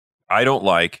I don't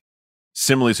like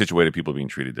similarly situated people being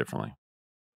treated differently.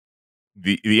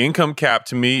 The income cap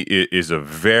to me is a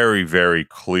very, very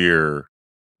clear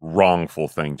wrongful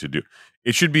thing to do.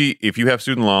 It should be, if you have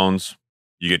student loans,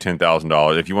 you get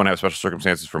 $10,000. If you want to have special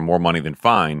circumstances for more money, then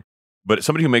fine. But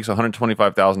somebody who makes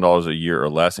 $125,000 a year or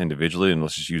less individually, and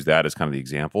let's just use that as kind of the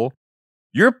example,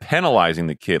 you're penalizing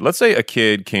the kid. Let's say a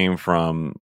kid came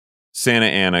from Santa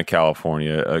Ana,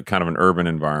 California, a kind of an urban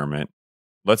environment.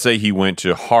 Let's say he went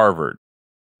to Harvard.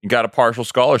 He got a partial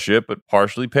scholarship, but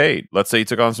partially paid. Let's say he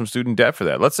took on some student debt for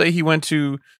that. Let's say he went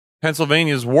to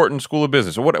Pennsylvania's Wharton School of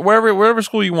Business, or wherever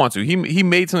school you want to. He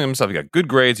made something of himself. He got good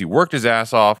grades. He worked his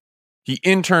ass off. He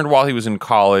interned while he was in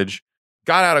college,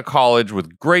 got out of college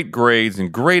with great grades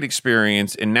and great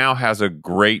experience, and now has a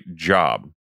great job.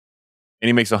 And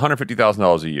he makes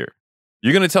 $150,000 a year.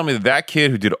 You're going to tell me that kid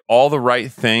who did all the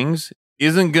right things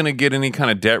isn't going to get any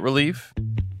kind of debt relief?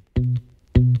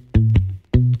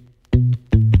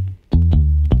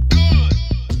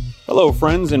 Hello,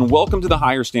 friends, and welcome to the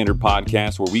Higher Standard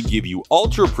Podcast, where we give you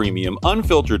ultra premium,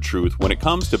 unfiltered truth when it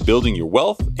comes to building your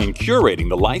wealth and curating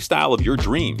the lifestyle of your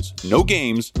dreams. No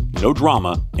games, no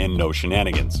drama, and no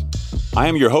shenanigans. I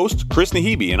am your host, Chris and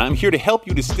Saied, and I'm here to help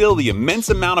you distill the immense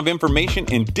amount of information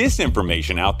and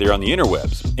disinformation out there on the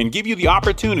interwebs and give you the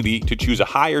opportunity to choose a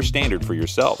higher standard for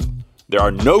yourself. There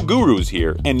are no gurus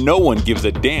here, and no one gives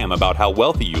a damn about how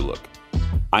wealthy you look.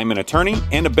 I'm an attorney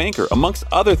and a banker, amongst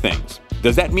other things.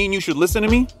 Does that mean you should listen to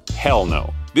me? Hell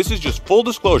no. This is just full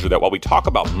disclosure that while we talk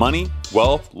about money,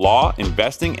 wealth, law,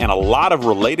 investing, and a lot of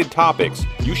related topics,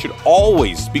 you should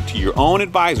always speak to your own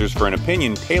advisors for an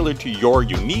opinion tailored to your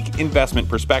unique investment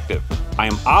perspective. I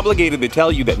am obligated to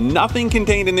tell you that nothing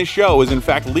contained in this show is in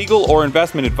fact legal or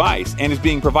investment advice and is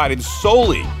being provided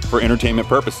solely for entertainment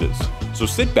purposes. So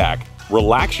sit back,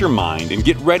 relax your mind, and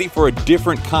get ready for a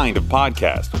different kind of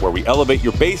podcast where we elevate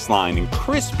your baseline in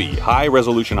crispy,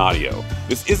 high-resolution audio.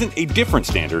 This isn't a different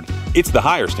standard, it's the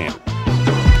higher standard.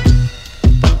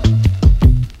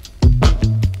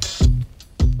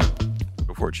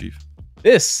 Go for it, Chief.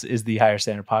 This is the Higher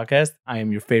Standard Podcast. I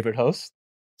am your favorite host,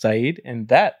 Saied, and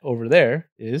that over there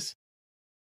is...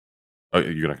 Oh,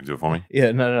 you're not going to do it for me?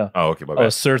 Yeah, no. Oh, okay, my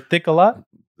bad. Sir Thick-a-Lot?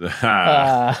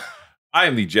 I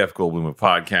am the Jeff Goldblum of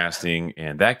podcasting,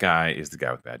 and that guy is the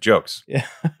guy with bad jokes. Yeah.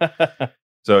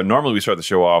 So normally we start the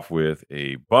show off with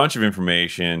a bunch of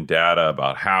information, data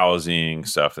about housing,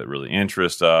 stuff that really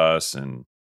interests us, and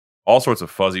all sorts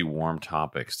of fuzzy, warm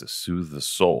topics to soothe the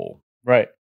soul. Right.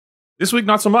 This week,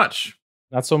 not so much.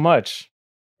 Not so much.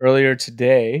 Earlier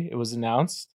today, it was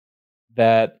announced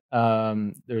that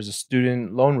there was a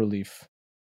student loan relief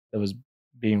that was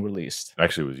being released.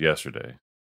 Actually, it was yesterday.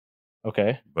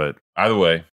 Okay. But either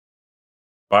way,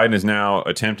 Biden is now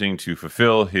attempting to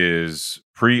fulfill his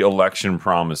pre-election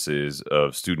promises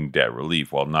of student debt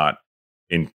relief. While not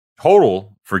in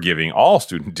total forgiving all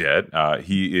student debt,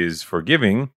 he is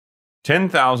forgiving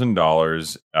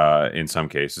 $10,000 in some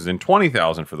cases and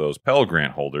 $20,000 for those Pell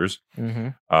Grant holders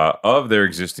of their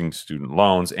existing student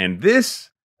loans. And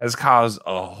this has caused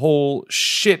a whole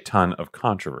shit ton of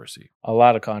controversy. A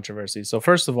lot of controversy. So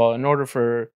first of all, in order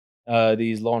for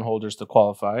these loan holders to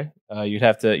qualify,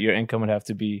 your income would have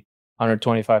to be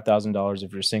 $125,000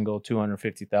 if you're single,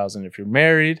 $250,000 if you're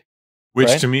married. Which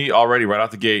right? To me, already right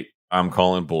out the gate, I'm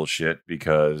calling bullshit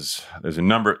because there's a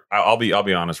number. I'll be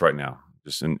honest right now.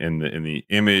 Just in the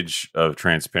image of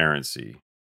transparency,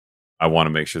 I want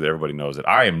to make sure that everybody knows that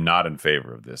I am not in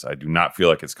favor of this. I do not feel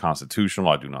like it's constitutional.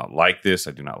 I do not like this.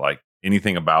 I do not like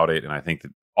anything about it, and I think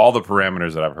that all the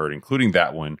parameters that I've heard, including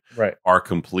that one, are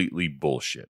completely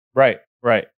bullshit. Right.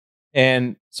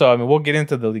 And so, I mean, we'll get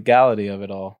into the legality of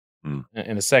it all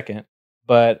in a second.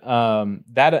 But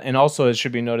that, and also it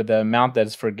should be noted, the amount that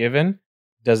is forgiven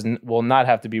will not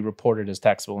have to be reported as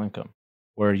taxable income.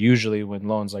 Where usually when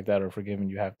loans like that are forgiven,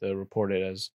 you have to report it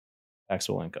as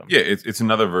taxable income. Yeah, it's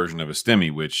another version of a Stimmy,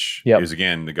 which is,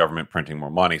 again, the government printing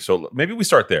more money. So maybe we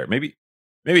start there. Maybe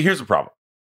here's the problem.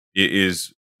 It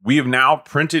is we have now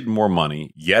printed more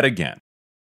money yet again,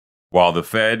 while the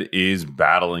Fed is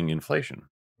battling inflation.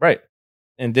 Right.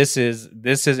 And this is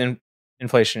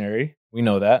inflationary. We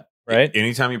know that, right?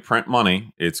 Anytime you print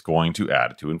money, it's going to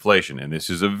add to inflation. And this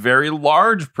is a very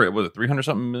large print. Was it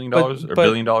 $300-something million or $1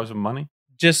 billion of money?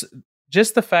 Just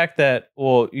the fact that,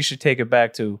 well, you should take it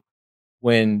back to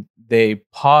when they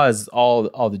paused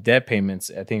all the debt payments.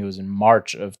 I think it was in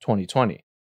March of 2020.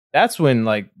 That's when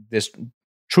like this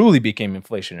truly became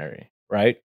inflationary,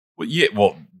 right? Well, yeah,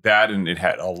 that, and it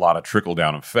had a lot of trickle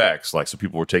down effects. Like, so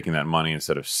people were taking that money,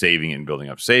 instead of saving it and building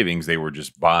up savings, they were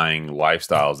just buying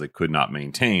lifestyles they could not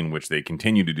maintain, which they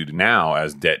continue to do now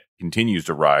as debt continues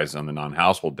to rise on the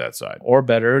non-household debt side. Or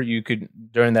better, you could,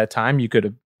 during that time, you could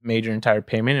have made your entire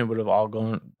payment and it would have all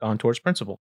gone towards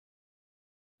principal.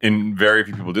 And very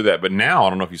few people do that. But now, I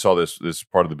don't know if you saw this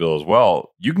part of the bill as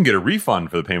well, you can get a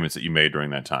refund for the payments that you made during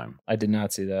that time. I did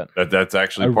not see that. That's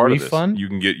actually part refund? of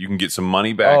this. You can get some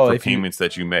money back for payments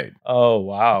that you made. Oh,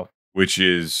 wow. Which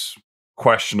is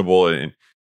questionable. And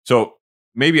so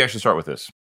maybe I should start with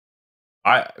this.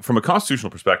 From a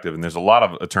constitutional perspective, and there's a lot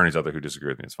of attorneys out there who disagree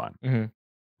with me, it's fine. Mm-hmm.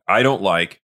 I don't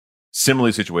like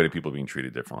similarly situated people being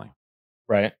treated differently.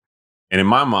 Right. And in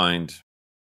my mind,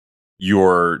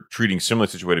 you're treating similarly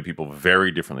situated people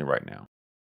very differently right now.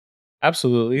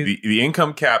 Absolutely. The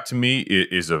income cap, to me,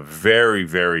 is a very,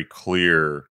 very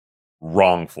clear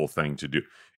wrongful thing to do.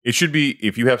 It should be,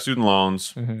 if you have student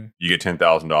loans, you get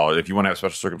 $10,000. If you want to have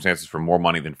special circumstances for more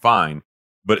money, then fine.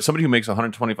 But somebody who makes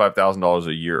 $125,000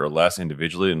 a year or less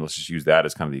individually, and let's just use that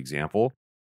as kind of the example,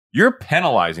 you're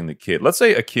penalizing the kid. Let's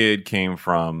say a kid came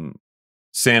from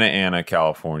Santa Ana,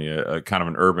 California, a kind of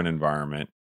an urban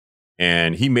environment,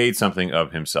 and he made something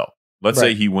of himself. Let's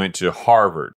say he went to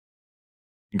Harvard,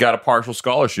 got a partial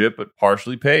scholarship, but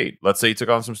partially paid. Let's say he took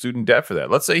on some student debt for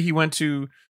that. Let's say he went to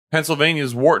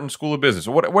Pennsylvania's Wharton School of Business,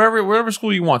 or whatever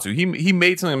school you want to. He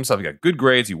made something of himself. He got good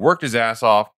grades. He worked his ass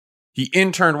off. He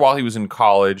interned while he was in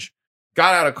college,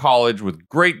 got out of college with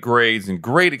great grades and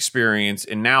great experience,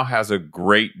 and now has a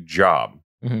great job.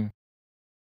 And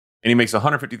he makes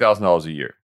 $150,000 a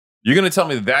year. You're going to tell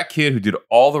me that kid who did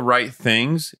all the right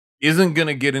things isn't going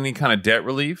to get any kind of debt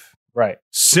relief? Right.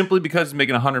 Simply because he's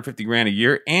making $150,000 a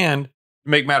year. And to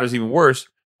make matters even worse,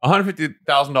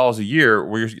 $150,000 a year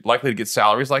where you're likely to get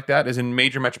salaries like that is in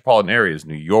major metropolitan areas,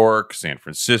 New York, San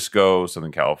Francisco,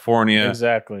 Southern California.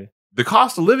 Exactly. The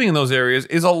cost of living in those areas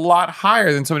is a lot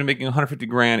higher than somebody making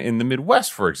 $150,000 in the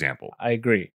Midwest, for example. I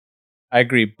agree.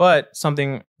 But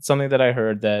something that I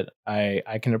heard that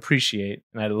I can appreciate,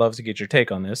 and I'd love to get your take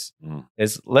on this,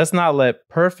 is let's not let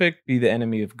perfect be the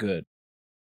enemy of good.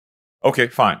 Okay,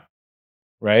 fine.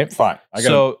 Right? Fine. I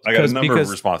got a number of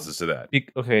responses to that.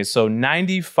 Okay, so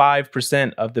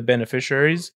 95% of the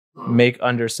beneficiaries make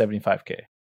under $75K.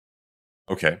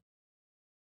 Okay.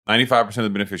 95% of the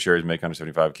beneficiaries make under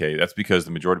 $75K. That's because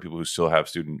the majority of people who still have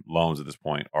student loans at this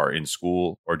point are in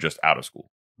school or just out of school.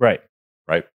 Right.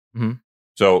 Mm-hmm.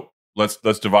 So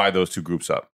let's divide those two groups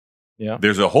up. Yeah.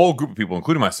 There's a whole group of people,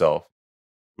 including myself,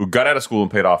 who got out of school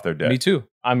and paid off their debt. Me too.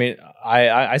 I mean,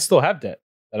 I still have debt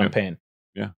that I'm paying.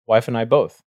 Yeah. Wife and I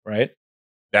both, right?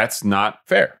 That's not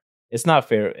fair. It's not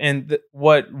fair. And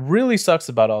what really sucks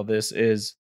about all this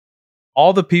is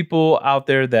all the people out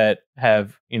there that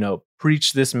have,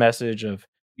 preached this message of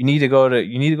you need to go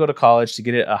to college to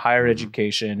get a higher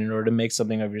education in order to make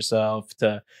something of yourself,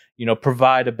 to,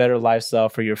 provide a better lifestyle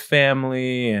for your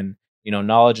family, and,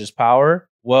 knowledge is power.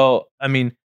 Well, I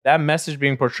mean, that message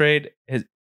being portrayed,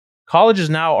 colleges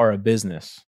now are a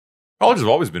business. College has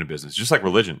always been a business, just like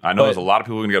religion. I know there's a lot of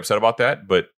people who are going to get upset about that,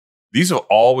 but these have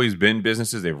always been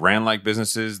businesses. They've ran like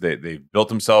businesses. They've built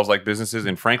themselves like businesses.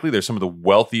 And frankly, they're some of the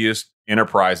wealthiest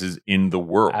enterprises in the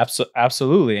world.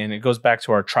 Absolutely. And it goes back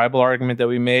to our tribal argument that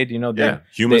we made.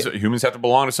 Humans have to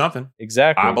belong to something.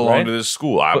 Exactly. I belong to this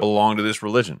school. I belong to this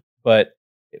religion. But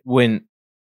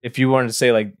if you wanted to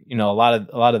say, like, a lot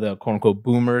of the quote unquote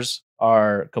boomers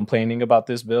are complaining about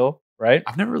this bill, right?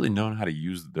 I've never really known how to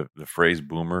use the phrase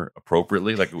boomer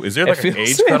appropriately. Like, is there like an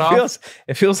age cutoff?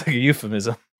 It feels like a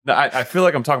euphemism. No, I feel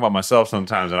like I'm talking about myself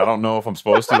sometimes, and I don't know if I'm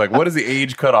supposed to. Like, what is the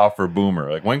age cutoff for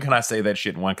boomer? Like, when can I say that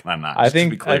shit and when can I not? I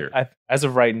think, to be clear. as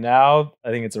of right now,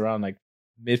 I think it's around like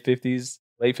mid-50s,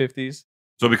 late 50s.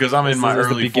 So because I'm in my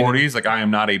early 40s, like, I am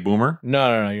not a boomer?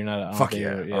 No, you're not. Fuck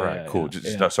yeah. All right, cool.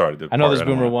 Sorry. I know there's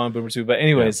boomer 1, boomer 2, but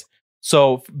anyways,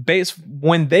 so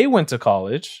when they went to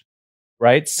college,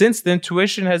 right, since then,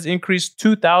 tuition has increased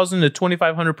 2,000 to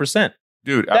 2,500%.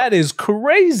 Dude, that is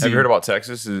crazy. Have you heard about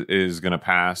Texas is going to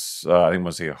pass, I think I'm going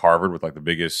to say Harvard with like the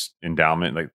biggest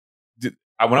endowment. Like,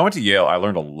 when I went to Yale, I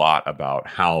learned a lot about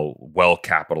how well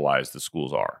capitalized the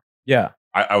schools are. Yeah.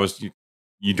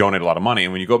 You donate a lot of money.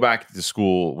 And when you go back to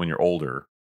school when you're older,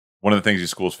 one of the things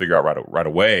these schools figure out right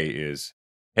away is,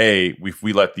 hey, if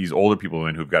we let these older people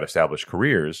in who've got established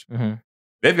careers,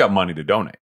 they've got money to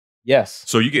donate. Yes.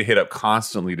 So you get hit up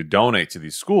constantly to donate to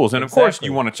these schools. And of course,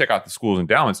 you want to check out the schools'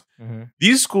 endowments.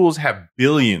 These schools have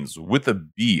billions with a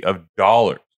B of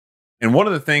dollars. And one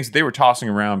of the things they were tossing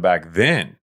around back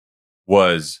then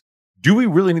was, do we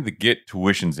really need to get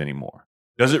tuitions anymore?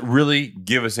 does it really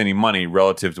give us any money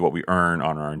relative to what we earn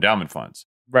on our endowment funds?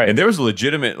 Right. And there was a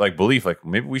legitimate belief,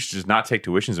 maybe we should just not take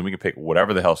tuitions and we can pick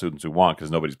whatever the hell students we want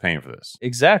because nobody's paying for this.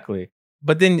 Exactly.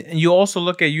 But then you also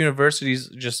look at universities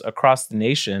just across the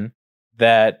nation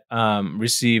that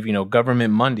receive,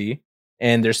 government money,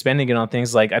 and they're spending it on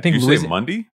things like, I think you say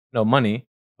Monday? No, money.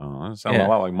 Oh, that sounds a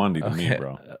lot like Monday to me,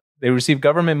 bro. They receive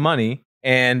government money,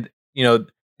 and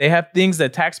they have things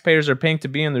that taxpayers are paying to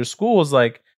be in their schools.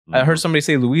 Like I heard somebody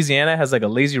say Louisiana has like a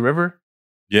lazy river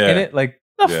in it. Like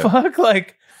the fuck?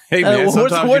 Like, hey man,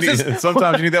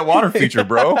 sometimes you need that water feature,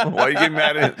 bro. Why are you getting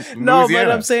mad at Louisiana? No,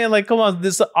 but I'm saying, like, come on,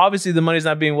 this obviously the money's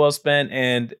not being well spent,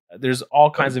 and there's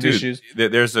all kinds of issues.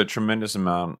 There's a tremendous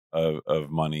amount of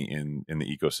money in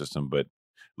the ecosystem, but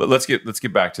let's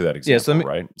get back to that example,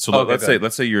 right? So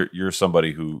let's say you're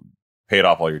somebody who paid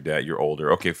off all your debt, you're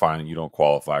older. Okay, fine, you don't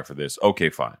qualify for this. Okay,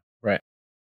 fine. Right.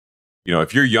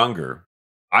 If you're younger,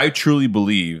 I truly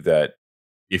believe that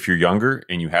if you're younger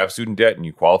and you have student debt and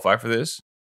you qualify for this,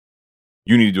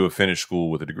 you need to have finished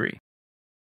school with a degree.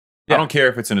 Yeah. I don't care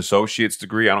if it's an associate's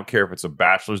degree. I don't care if it's a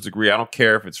bachelor's degree. I don't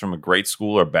care if it's from a great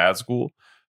school or a bad school.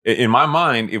 In my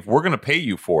mind, if we're going to pay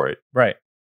you for it, right,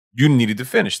 you needed to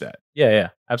finish that. Yeah,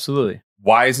 absolutely.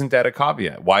 Why isn't that a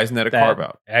caveat? Why isn't that a carve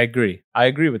out? I agree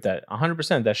with that.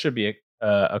 100%. That should be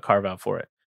a carve out for it.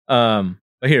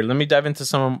 But here, let me dive into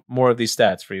some more of these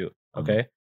stats for you. Okay.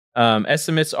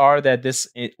 Estimates are that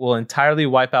it will entirely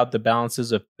wipe out the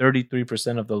balances of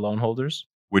 33% of the loan holders.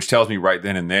 Which tells me right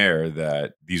then and there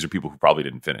that these are people who probably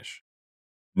didn't finish.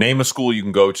 Name a school you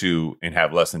can go to and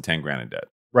have less than 10 grand in debt.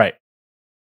 Right.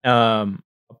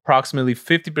 Approximately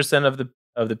 50%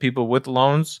 of the people with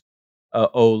loans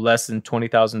owe less than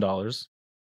 $20,000.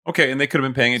 Okay, and they could have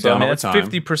been paying it down over time.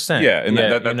 50%. Yeah, and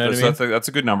that's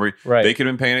a good number. Right. They could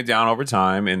have been paying it down over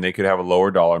time, and they could have a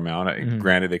lower dollar amount.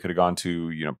 Granted, they could have gone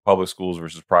to public schools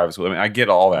versus private schools. I mean, I get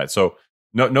all that. So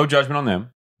no judgment on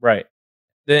them. Right.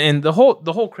 And the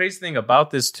whole crazy thing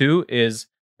about this too is,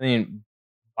 I mean,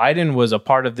 Biden was a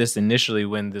part of this initially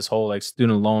when this whole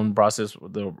student loan process,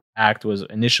 the act was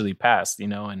initially passed.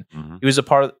 And he was a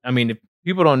part of. I mean, if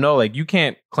people don't know, you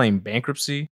can't claim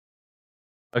bankruptcy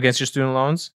against your student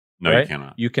loans. No, right? You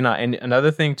cannot. You cannot. And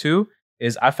another thing too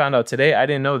is I found out today, I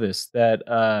didn't know this,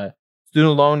 that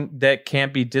student loan debt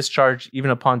can't be discharged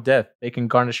even upon death. They can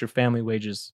garnish your family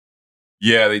wages.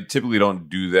 Yeah, they typically don't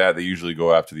do that. They usually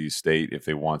go after the estate if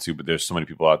they want to, but there's so many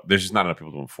people out. There's just not enough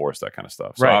people to enforce that kind of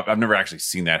stuff. So right. I've never actually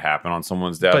seen that happen on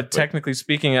someone's death. But technically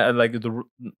speaking,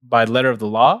 by letter of the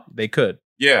law, they could.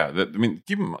 Yeah,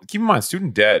 keep in mind,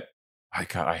 student debt. I'm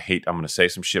going to say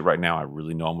some shit right now. I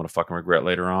really know I'm going to fucking regret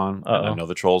later on. And I know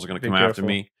the trolls are going to come after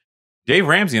me. Dave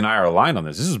Ramsey and I are aligned on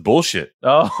this. This is bullshit.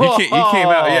 Oh, he came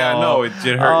out. Yeah, no, it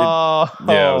hurt.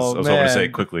 I was hoping to say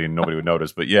it quickly and nobody would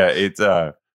notice. But yeah, it's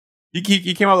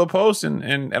he came out with a post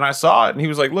and I saw it and he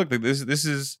was like, look, this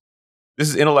is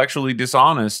intellectually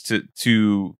dishonest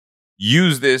to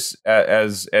use this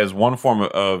as one form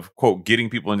of quote getting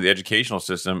people into the educational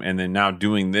system and then now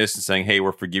doing this and saying, hey,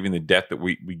 we're forgiving the debt that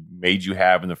we made you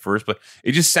have in the first place.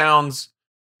 It just sounds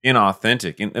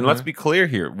inauthentic. And let's be clear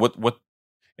here. What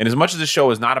and as much as the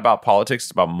show is not about politics,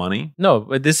 it's about money. No,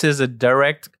 but this is a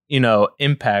direct,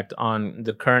 impact on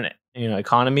the current,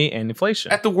 economy and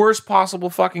inflation. At the worst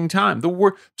possible fucking time.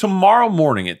 Tomorrow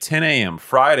morning at 10 a.m.,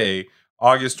 Friday,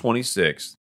 August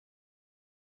 26th,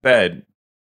 Fed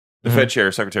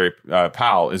Chair, Secretary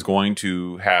Powell, is going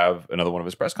to have another one of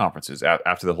his press conferences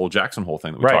after the whole Jackson Hole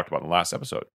thing that we talked about in the last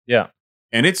episode. Yeah.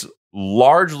 And it's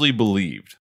largely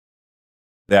believed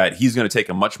that he's going to take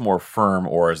a much more firm,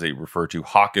 or as they refer to,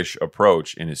 hawkish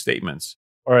approach in his statements.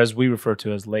 Or as we refer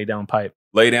to as lay down pipe.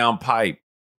 Lay down pipe,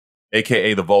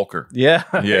 a.k.a. the Volcker. Yeah,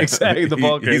 exactly, the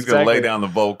Volcker. He's going to lay down the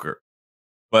Volcker.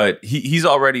 But he's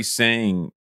already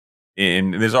saying,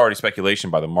 and there's already speculation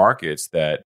by the markets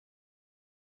that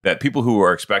people who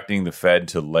are expecting the Fed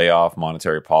to lay off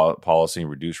monetary policy and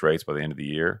reduce rates by the end of the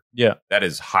year, that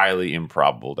is highly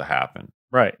improbable to happen.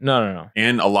 Right. No.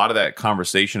 And a lot of that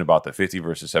conversation about the 50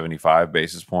 versus 75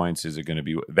 basis points, is it going to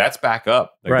be, that's back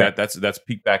up. Right. That's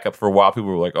peaked back up for a while. People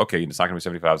were like, okay, it's not going to be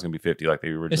 75, it's going to be 50 like they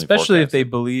originally Especially forecasted. If they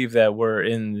believe that we're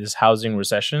in this housing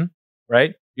recession,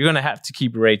 right? You're going to have to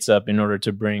keep rates up in order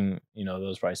to bring,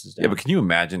 those prices down. Yeah, but can you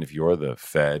imagine if you're the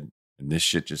Fed and this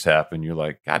shit just happened? You're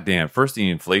like, God damn, first the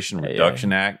Inflation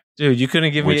Reduction Act. Dude, you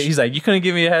couldn't give me, he's like, you couldn't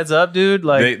give me a heads up, dude.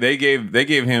 Like they gave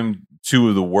him two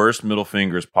of the worst middle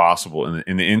fingers possible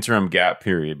in the interim gap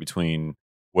period between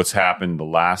what's happened. The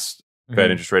last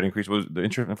Fed interest rate increase was the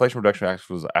Inflation Reduction Act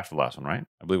was after the last one, right?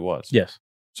 I believe it was. Yes.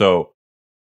 So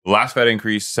The last Fed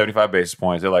increase, 75 basis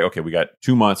points. They're like, okay, we got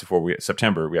 2 months before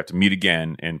September. We have to meet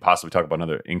again and possibly talk about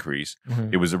another increase.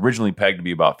 Mm-hmm. It was originally pegged to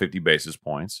be about 50 basis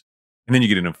points. And then you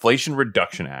get an Inflation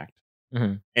Reduction Act.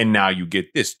 Mm-hmm. And now you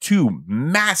get this 2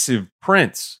 massive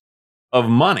prints of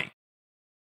money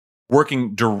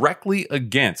working directly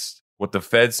against what the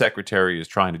Fed secretary is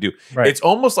trying to do. Right. It's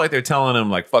almost like they're telling him,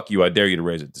 like, fuck you, I dare you to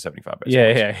raise it to 75 basis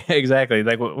points. Yeah, exactly.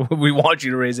 Like, we want you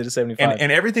to raise it to 75.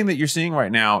 And everything that you're seeing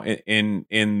right now in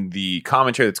the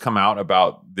commentary that's come out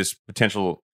about this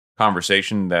potential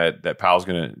conversation that Powell's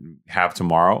going to have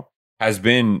tomorrow has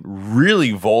been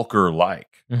really Volcker-like.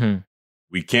 Mm-hmm.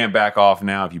 We can't back off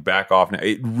now. If you back off now,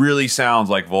 it really sounds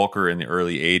like Volcker in the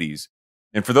early 80s.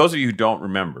 And for those of you who don't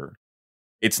remember,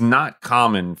 it's not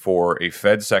common for a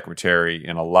Fed secretary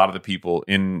and a lot of the people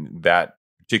in that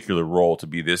particular role to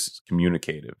be this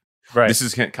communicative. Right. This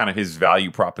is kind of his value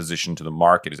proposition to the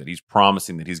market, is that he's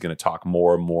promising that he's going to talk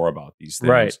more and more about these things,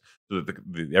 right, so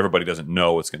that everybody doesn't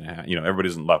know what's going to happen. Everybody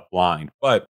isn't left blind.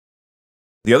 But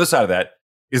the other side of that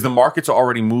is the markets are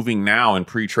already moving now in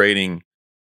pre-trading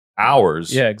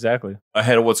hours. Yeah, exactly.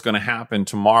 Ahead of what's going to happen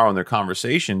tomorrow in their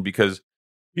conversation, because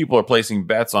people are placing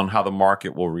bets on how the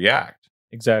market will react.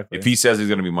 Exactly. If he says he's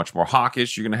going to be much more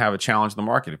hawkish, you're going to have a challenge in the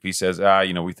market. If he says,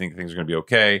 we think things are going to be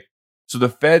okay. So the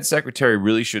Fed secretary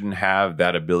really shouldn't have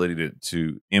that ability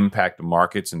to impact the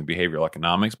markets and the behavioral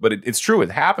economics. But it's true.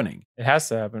 It's happening. It has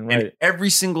to happen, right? And every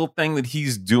single thing that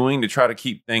he's doing to try to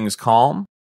keep things calm,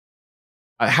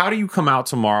 how do you come out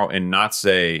tomorrow and not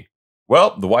say,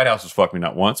 well, the White House has fucked me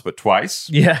not once, but twice?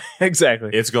 Yeah, exactly.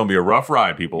 It's going to be a rough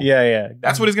ride, people. Yeah.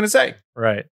 That's what he's going to say.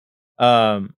 Right.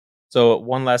 So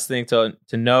one last thing to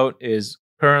note is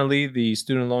currently the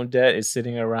student loan debt is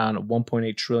sitting around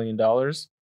 $1.8 trillion,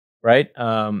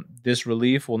 right? This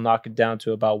relief will knock it down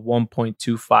to about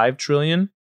 $1.25 trillion.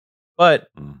 But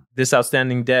this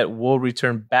outstanding debt will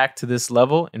return back to this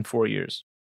level in 4 years.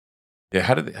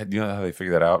 Yeah, do you know how they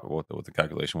figure that out? What the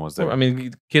calculation was there? Well, I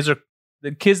mean,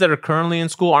 the kids that are currently in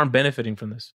school aren't benefiting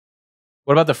from this.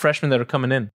 What about the freshmen that are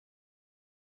coming in?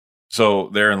 So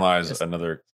therein lies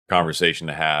another conversation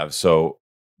to have. So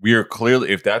we are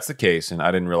clearly, if that's the case, and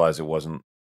I didn't realize it wasn't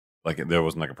like there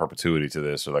wasn't like a perpetuity to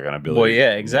this or like an ability. Well,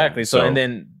 yeah, exactly. Yeah. So and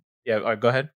then go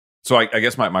ahead. So I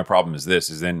guess my problem is this: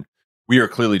 is then we are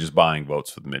clearly just buying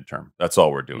votes for the midterm. That's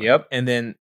all we're doing. Yep, and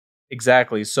then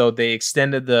exactly. So they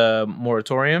extended the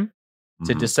moratorium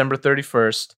to December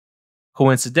 31st,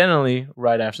 coincidentally,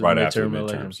 right after the midterm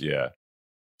elections. Yeah.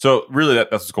 So really,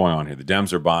 that's what's going on here. The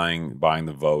Dems are buying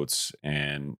the votes,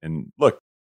 and look.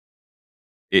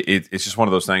 It's just one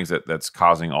of those things that's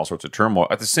causing all sorts of turmoil.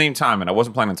 At the same time, and I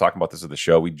wasn't planning on talking about this at the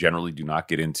show, we generally do not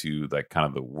get into like kind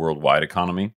of the worldwide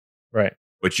economy. Right.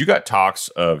 But you got talks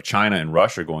of China and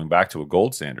Russia going back to a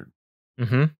gold standard.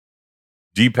 Mm-hmm.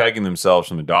 Depegging themselves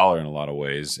from the dollar in a lot of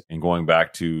ways and going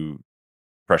back to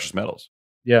precious metals.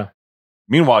 Yeah.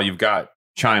 Meanwhile, you've got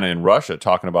China and Russia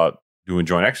talking about doing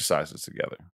joint exercises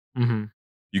together. Mm-hmm.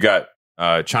 You got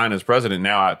China's president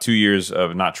now at 2 years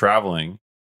of not traveling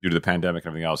due to the pandemic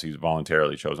and everything else. He's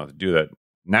voluntarily chose not to do that.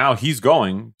 Now he's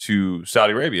going to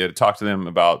Saudi Arabia to talk to them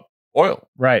about oil.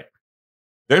 Right.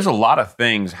 There's a lot of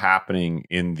things happening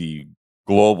in the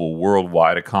global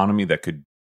worldwide economy that could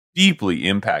deeply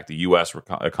impact the U.S.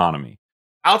 economy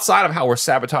outside of how we're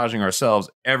sabotaging ourselves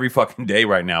every fucking day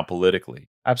right now politically.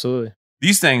 Absolutely.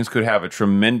 These things could have a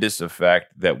tremendous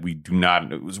effect that we do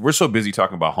not. We're so busy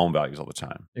talking about home values all the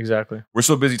time. Exactly. We're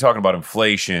so busy talking about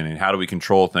inflation and how do we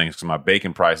control things because my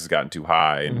bacon price has gotten too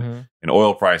high and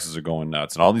oil prices are going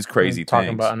nuts and all these crazy things.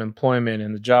 Talking about unemployment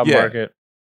and the job market.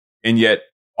 And yet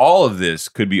all of this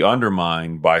could be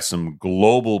undermined by some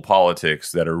global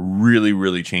politics that are really,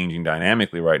 really changing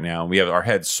dynamically right now. And we have our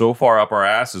heads so far up our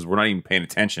asses, we're not even paying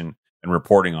attention and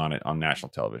reporting on it on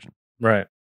national television. Right.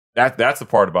 That's the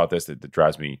part about this that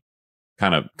drives me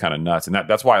kind of nuts. And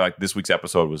that's why like this week's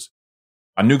episode was,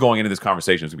 I knew going into this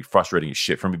conversation it was gonna be frustrating as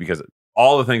shit for me because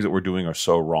all the things that we're doing are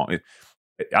so wrong.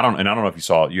 I don't know if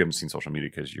you haven't seen social media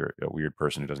because you're a weird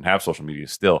person who doesn't have social media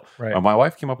still. Right. My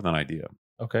wife came up with an idea.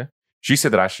 Okay. She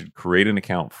said that I should create an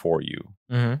account for you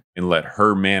and let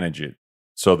her manage it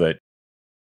so that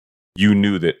you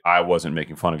knew that I wasn't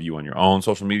making fun of you on your own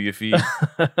social media feed.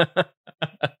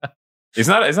 It's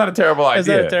not a terrible idea. It's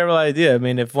not a terrible idea. I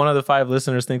mean, if one of the 5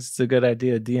 listeners thinks it's a good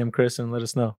idea, DM Chris and let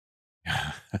us know.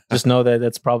 Just know that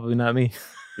that's probably not me.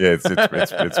 Yeah,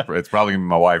 it's probably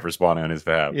my wife responding on his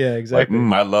behalf. Yeah, exactly.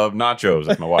 Like, I love nachos.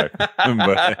 That's my wife.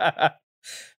 But,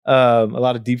 a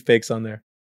lot of deep fakes on there.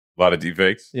 A lot of deep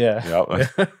fakes? Yeah.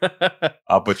 Yep.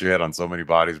 I'll put your head on so many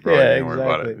bodies, bro. Yeah, Don't worry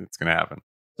about it. It's going to happen.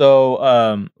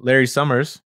 So Larry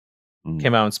Summers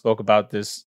came out and spoke about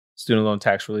this student loan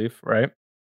tax relief, right?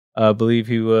 I believe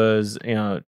he was,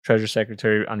 Treasury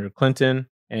Secretary under Clinton,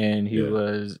 and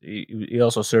he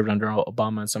also served under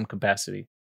Obama in some capacity.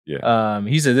 Yeah.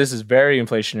 He said this is very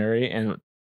inflationary and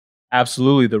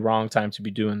absolutely the wrong time to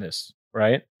be doing this,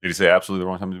 right? Did he say absolutely the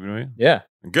wrong time to be doing it? Yeah.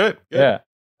 Good. Yeah.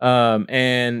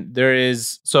 And there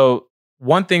is,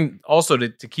 one thing also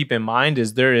to keep in mind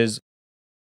is there is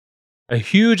a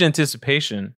huge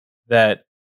anticipation that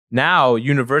now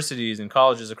universities and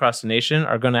colleges across the nation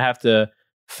are going to have to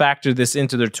factor this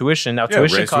into their tuition. Now,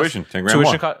 tuition costs, 10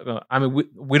 grand more. I mean,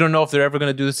 we don't know if they're ever going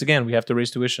to do this again. We have to raise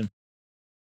tuition.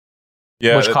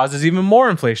 Yeah, which causes even more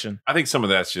inflation. I think some of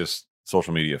that's just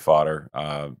social media fodder.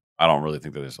 I don't really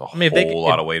think that there's a whole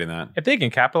lot of weight in that. If they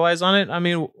can capitalize on it, I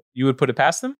mean, you would put it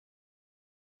past them?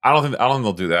 I don't think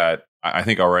they'll do that. I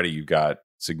think already you've got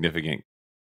significant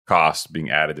costs being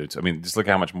added to it. I mean, just look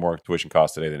at how much more tuition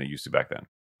costs today than it used to back then.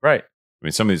 Right. I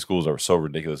mean, some of these schools are so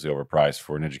ridiculously overpriced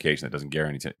for an education that doesn't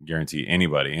guarantee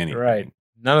anybody anything. Right.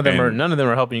 None of them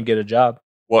are helping you get a job.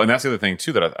 Well, and that's the other thing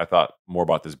too that I thought more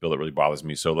about this bill that really bothers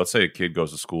me. So let's say a kid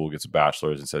goes to school, gets a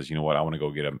bachelor's, and says, "You know what? I want to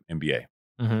go get an MBA.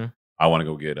 Mm-hmm. I want to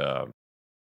go get a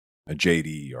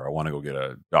JD, or I want to go get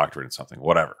a doctorate in something,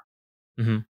 whatever."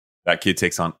 Mm-hmm. That kid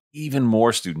takes on even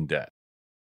more student debt,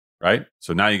 right?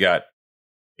 So now you got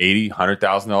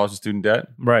 $100,000 in student debt,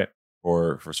 right,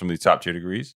 for some of these top tier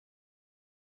degrees.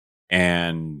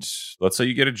 And let's say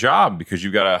you get a job because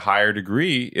you've got a higher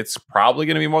degree, it's probably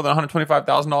going to be more than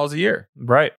 $125,000 a year,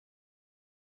 right?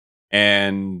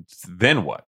 And then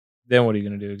what? Then what are you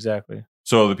going to do exactly?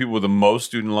 So the people with the most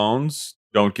student loans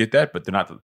don't get that, but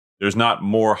there's not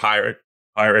more higher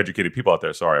educated people out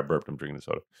there. Sorry, I burped. I'm drinking the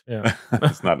soda. Yeah,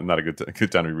 it's not a good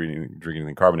time to be drinking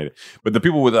anything carbonated. But the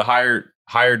people with the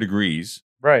higher degrees,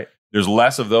 right? There's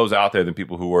less of those out there than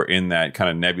people who are in that kind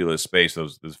of nebulous space.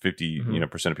 Those 50%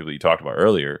 of people that you talked about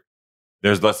earlier.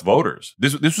 There's less voters.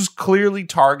 This was clearly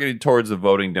targeted towards the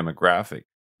voting demographic.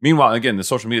 Meanwhile, again, the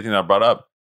social media thing that I brought up.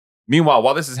 Meanwhile,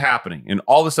 while this is happening and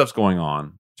all this stuff's going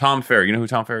on, Tom Ferry, you know who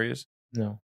Tom Ferry is?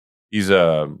 No. He's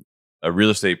a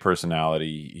real estate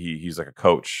personality. He's like a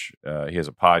coach. He has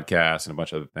a podcast and a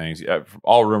bunch of other things. From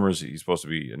all rumors, he's supposed to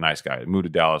be a nice guy. He moved to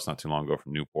Dallas not too long ago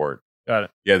from Newport. Got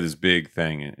it. He had this big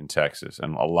thing in Texas,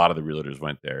 and a lot of the realtors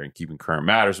went there, and Keeping Current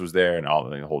Matters was there, and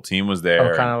the whole team was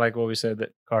there. Oh, kind of like what we said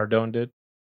that Cardone did?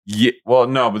 Yeah. Well,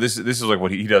 no, but this is like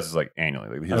what he does is like annually.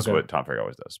 Like, this is what Tom Ferry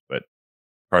always does. But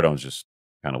Cardone's just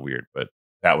kind of weird. But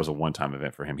that was a one-time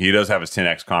event for him. He does have his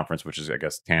 10X conference, which is, I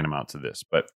guess, tantamount to this.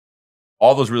 But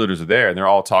all those realtors are there, and they're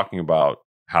all talking about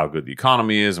how good the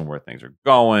economy is and where things are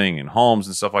going and homes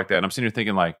and stuff like that. And I'm sitting here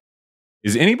thinking, like,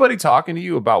 is anybody talking to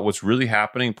you about what's really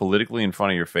happening politically in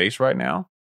front of your face right now?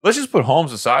 Let's just put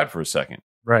homes aside for a second.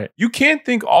 Right. You can't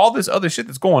think all this other shit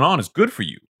that's going on is good for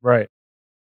you. Right.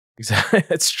 Exactly.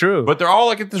 That's true. But they're all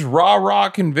like at this rah-rah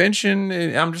convention.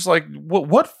 And I'm just like,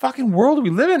 what fucking world are we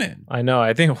living in? I know.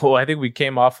 I think we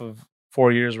came off of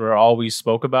 4 years where all we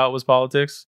spoke about was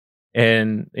politics.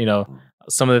 And,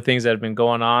 some of the things that have been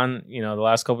going on, the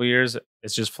last couple of years,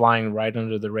 it's just flying right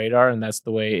under the radar. And that's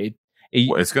the way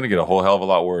it's going to get a whole hell of a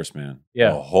lot worse, man.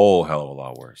 Yeah. A whole hell of a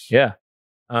lot worse. Yeah.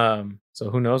 So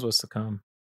who knows what's to come?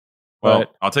 Well,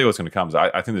 I'll tell you what's going to come.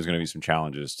 I think there's going to be some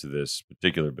challenges to this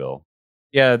particular bill.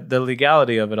 Yeah, the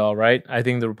legality of it all, right? I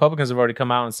think the Republicans have already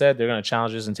come out and said they're going to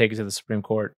challenge this and take it to the Supreme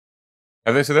Court.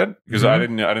 Have they said that? Because I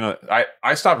didn't know.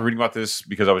 I stopped reading about this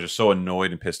because I was just so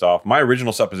annoyed and pissed off. My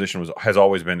original supposition has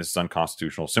always been this is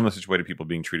unconstitutional. Similar situated people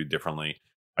being treated differently.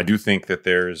 I do think that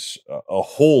there's a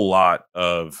whole lot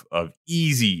of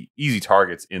easy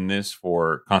targets in this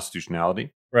for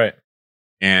constitutionality. Right.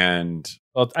 And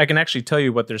well, I can actually tell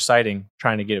you what they're citing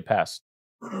trying to get it passed.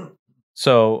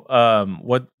 So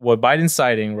what Biden's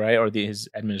citing, right, or his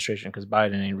administration, because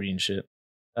Biden ain't reading shit.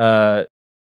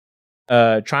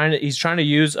 He's trying to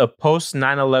use a post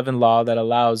 9/11 law that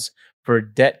allows for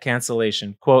debt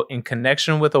cancellation, quote, in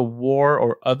connection with a war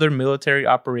or other military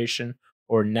operation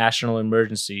or national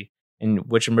emergency. In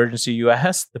which emergency, you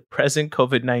ask? The present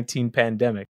COVID-19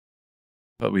 pandemic.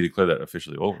 But we declared that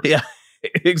officially over. Yeah,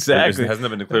 exactly. Hasn't that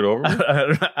been declared over?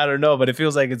 I don't know, but it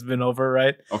feels like it's been over,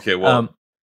 right? Okay, well,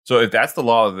 so if that's the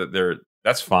law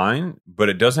that's fine, but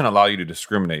it doesn't allow you to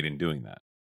discriminate in doing that.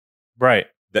 Right.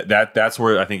 That's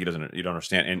where I think you don't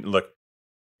understand. And look,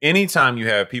 anytime you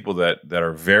have people that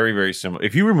are very, very similar,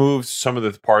 if you remove some of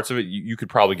the parts of it, you could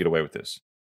probably get away with this.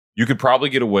 You could probably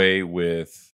get away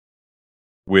with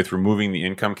removing the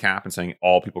income cap and saying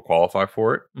all people qualify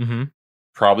for it. Mm-hmm.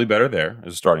 Probably better there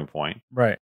as a starting point.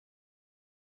 Right.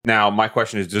 Now, my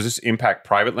question is, does this impact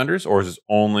private lenders or is this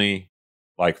only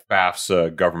like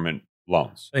FAFSA government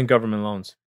loans? And government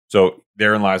loans. So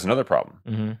therein lies another problem.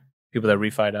 Mm-hmm. People that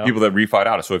refied out. People that refied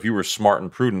out. So if you were smart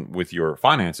and prudent with your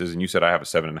finances and you said, I have a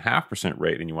 7.5%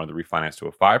 rate and you wanted to refinance to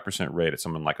a 5% rate at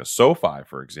someone like a SoFi,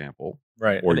 for example,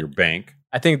 right, or your bank.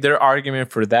 I think their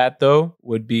argument for that, though,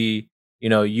 would be,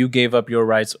 you gave up your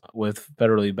rights with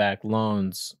federally backed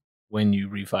loans when you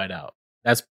refied out.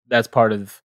 That's part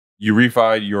of... You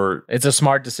refied your... It's a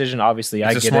smart decision, obviously.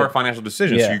 It's a smart financial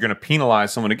decision. Yeah. So you're going to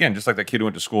penalize someone again, just like that kid who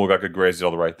went to school, got good grades, did all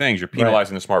the right things. You're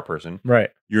penalizing the smart person. Right.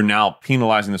 You're now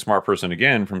penalizing the smart person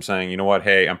again from saying, you know what,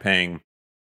 hey, I'm paying...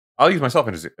 I'll use myself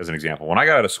as an example. When I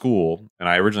got out of school and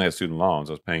I originally had student loans,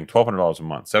 I was paying $1,200 a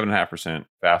month, 7.5%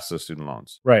 fastest student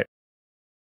loans. Right.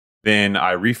 Then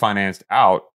I refinanced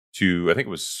out to, I think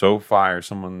it was SoFi or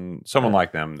someone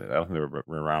like them. I don't think they were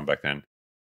around back then.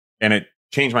 And it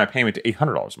changed my payment to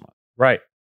 $800 a month. Right.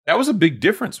 That was a big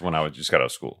difference when I just got out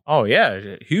of school. Oh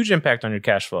yeah, huge impact on your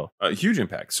cash flow. A huge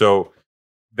impact. So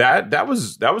that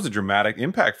was a dramatic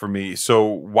impact for me. So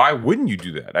why wouldn't you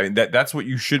do that? I mean, that's what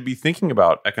you should be thinking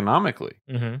about economically.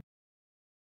 Mm-hmm.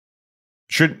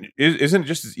 Isn't it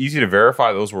just as easy to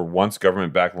verify those were once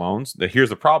government-backed loans? Here's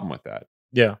the problem with that.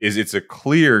 Yeah, it's a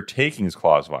clear takings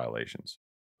clause violation.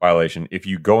 If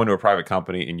you go into a private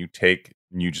company and you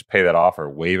just pay that off or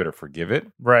waive it or forgive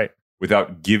it, right,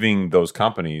 without giving those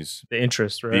companies the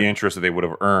interest that they would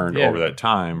have earned over that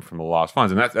time from the lost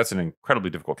funds, and that's an incredibly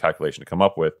difficult calculation to come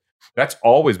up with. That's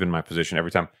always been my position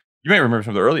every time. You may remember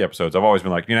some of the early episodes. I've always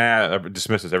been like, I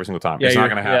dismiss this every single time. Yeah, it's not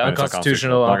going to happen. Yeah,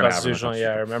 unconstitutional. Yeah,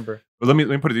 I remember. But let me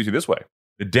put it to you this way: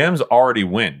 the Dems already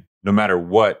win, no matter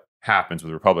what happens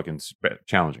with Republicans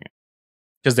challenging it.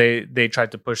 Because they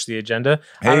tried to push the agenda.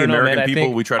 Hey, I don't know, American man.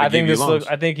 people, we try to give you loans.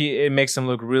 I think it makes them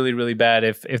look really, really bad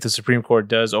if the Supreme Court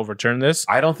does overturn this.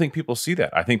 I don't think people see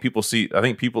that. I think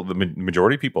the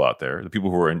majority of people out there, the people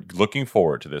who are looking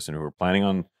forward to this and who are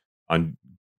planning on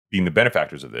being the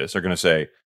benefactors of this, are going to say,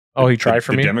 "Oh, he tried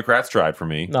for me." The Democrats tried for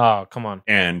me. Oh, come on.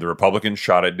 And the Republicans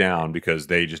shot it down because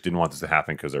they just didn't want this to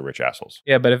happen because they're rich assholes.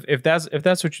 Yeah, but if that's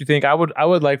what you think, I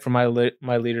would like for my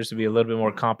leaders to be a little bit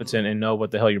more competent and know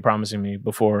what the hell you're promising me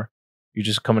before you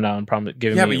just coming out and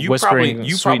giving me whispering.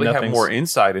 You probably have more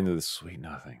insight into the sweet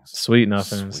nothings. Sweet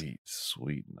nothings.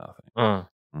 Sweet nothing.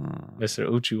 Mr.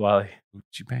 Uchiwali.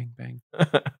 Uchi bang bang.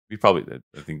 I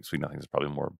think sweet nothings is probably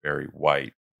more Barry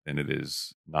White than it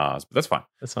is Nas, but that's fine.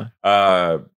 That's fine.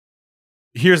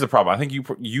 Here's the problem. I think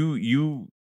you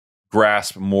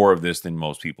grasp more of this than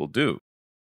most people do.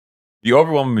 The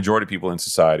overwhelming majority of people in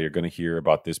society are going to hear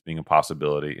about this being a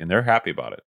possibility, and they're happy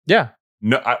about it. Yeah.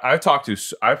 No, I've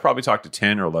probably talked to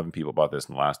 10 or 11 people about this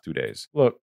in the last 2 days.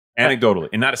 Look, anecdotally,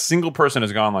 and not a single person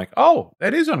has gone like, "Oh,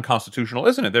 that is unconstitutional,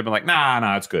 isn't it?" They've been like,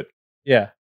 "Nah, it's good." Yeah,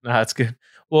 it's good.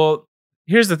 Well,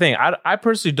 here's the thing. I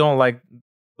personally don't like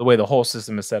the way the whole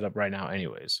system is set up right now,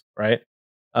 anyways. Right.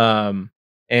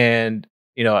 And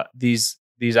these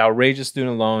outrageous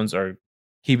student loans are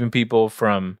keeping people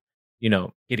from,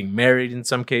 getting married in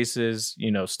some cases,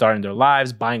 starting their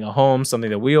lives, buying a home, something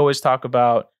that we always talk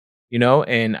about,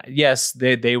 and yes,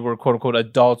 they were quote unquote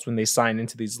adults when they signed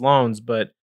into these loans.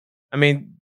 But I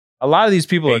mean, a lot of these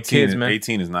people are kids, man.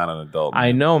 18 is not an adult. Man.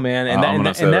 I know, man. And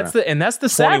that's the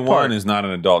sad part. 21 is not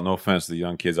an adult. No offense to the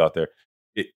young kids out there.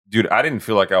 Dude, I didn't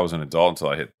feel like I was an adult until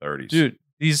I hit 30s. Dude,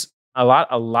 a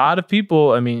lot of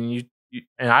people, I mean, you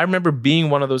and I remember being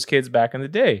one of those kids back in the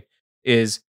day,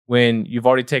 is when you've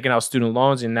already taken out student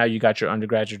loans and now you got your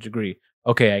undergraduate degree.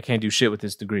 Okay, I can't do shit with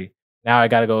this degree. Now I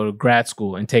got to go to grad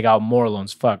school and take out more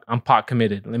loans. Fuck, I'm pot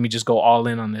committed. Let me just go all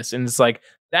in on this. And it's like,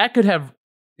 that could have,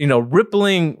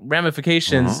 rippling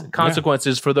ramifications,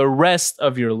 consequences for the rest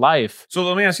of your life. So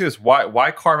let me ask you this: Why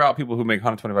carve out people who make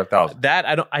 $125,000?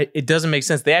 That it doesn't make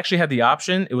sense. They actually had the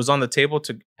option. It was on the table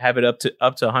to have it up to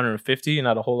 150,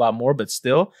 not a whole lot more, but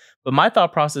still. But my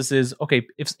thought process is, okay,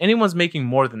 if anyone's making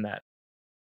more than that,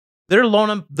 their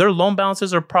loan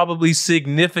balances are probably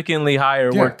significantly higher.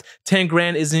 Yeah. Where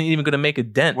 $10,000 isn't even going to make a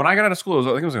dent. When I got out of school, I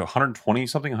think it was like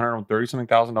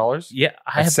 $130,000. Yeah,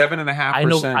 I have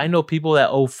 7.5%. I know people that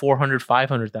owe $400,000,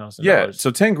 $500,000. Yeah,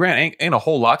 so $10,000 ain't a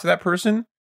whole lot to that person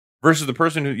versus the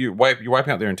person who you're wiping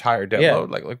out their entire debt load.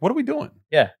 Like what are we doing?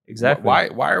 Yeah, exactly.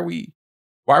 Why are we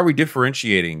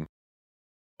differentiating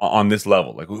on this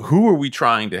level? Like, who are we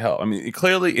trying to help? I mean,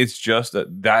 clearly it's just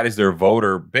that is their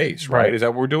voter base, right? Is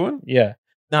that what we're doing? Yeah.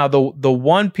 Now, the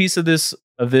one piece of this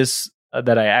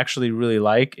that I actually really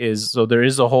like is, so there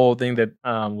is a whole thing that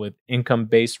with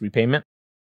income-based repayment,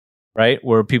 right?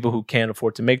 Where people who can't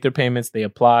afford to make their payments, they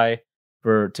apply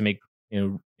to make,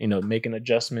 make an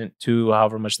adjustment to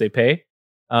however much they pay.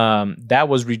 That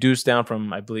was reduced down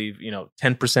from, I believe,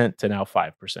 10% to now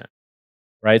 5%.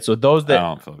 Right. So those that, I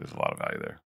don't feel like there's a lot of value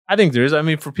there. I think there is. I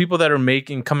mean, for people that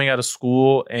are coming out of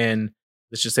school and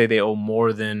let's just say they owe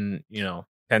more than,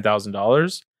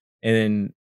 $10,000 and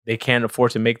then they can't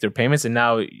afford to make their payments. And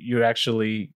now you are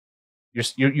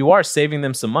saving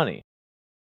them some money.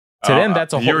 To them,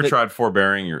 that's a whole... You ever tried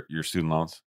forbearing your student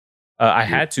loans? I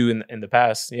had to in the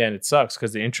past. Yeah. And it sucks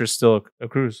because the interest still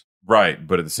accrues. Right.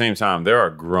 But at the same time, there are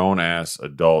grown ass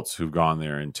adults who've gone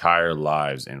their entire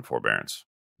lives in forbearance.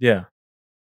 Yeah.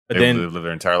 But they then live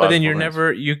their entire lives. But then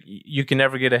you can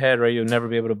never get ahead, right? You'll never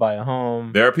be able to buy a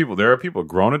home. There are people,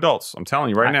 grown adults. I'm telling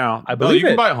you right now. I believe you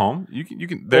can buy a home. You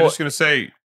can. They're just going to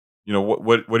say, what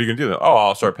are you going to do? Oh,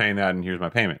 I'll start paying that, and here's my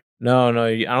payment. No,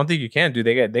 I don't think you can do.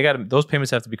 They got those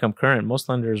payments have to become current. Most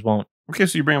lenders won't. Okay,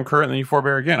 so you bring them current, and then you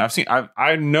forbear again.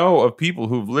 I know of people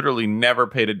who've literally never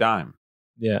paid a dime.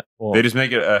 Yeah, well, they just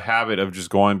make it a habit of just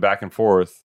going back and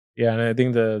forth. Yeah, and I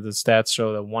think the stats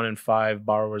show that 1 in 5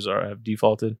 borrowers have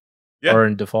defaulted. Yeah. Or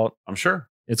in default. I'm sure.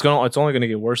 It's only going to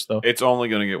get worse though. It's only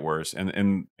going to get worse.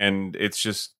 And it's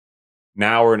just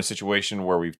now we're in a situation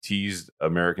where we've teased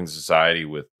American society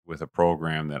with a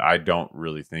program that I don't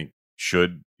really think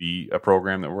should be a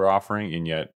program that we're offering, and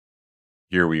yet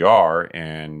here we are,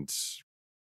 and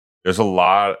there's a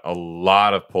lot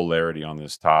of polarity on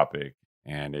this topic,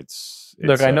 and it's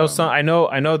Look, I know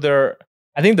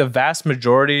I think the vast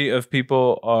majority of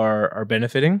people are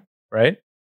benefiting, right?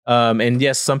 And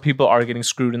yes, some people are getting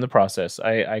screwed in the process.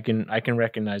 I can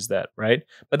recognize that, right?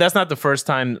 But that's not the first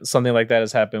time something like that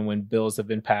has happened when bills have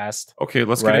been passed. Okay,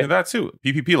 let's get into that too.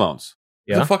 PPP loans.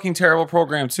 Yeah. It's a fucking terrible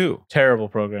program too. Terrible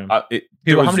program. How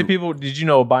many people did you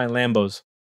know buying Lambos?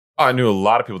 I knew a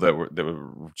lot of people that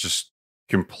were just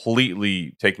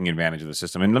completely taking advantage of the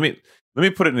system. And let me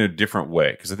put it in a different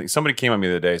way, because I think somebody came at me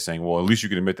the other day saying, "Well, at least you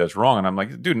can admit that's wrong." And I'm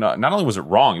like, dude, not only was it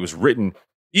wrong, it was written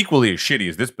equally as shitty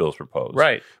as this bill's proposed.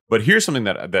 Right. But here's something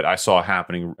that I saw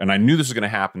happening, and I knew this was going to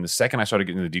happen the second I started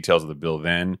getting into the details of the bill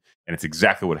then, and it's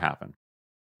exactly what happened.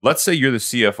 Let's say you're the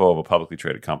CFO of a publicly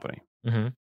traded company. Mm-hmm.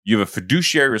 You have a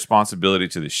fiduciary responsibility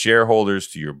to the shareholders,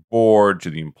 to your board, to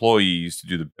the employees to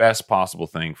do the best possible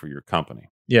thing for your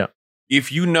company. Yeah.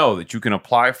 If you know that you can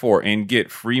apply for and get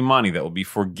free money that will be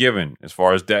forgiven as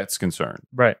far as debt's concerned,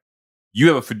 right, you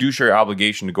have a fiduciary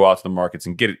obligation to go out to the markets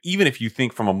and get it, even if you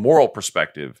think from a moral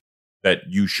perspective that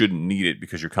you shouldn't need it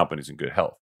because your company's in good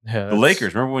health. Yeah, the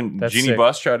Lakers, remember when Jeannie sick.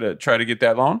 Buss tried to get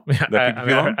that loan?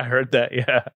 I heard that,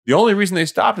 yeah. The only reason they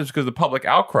stopped is because of the public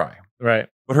outcry. Right.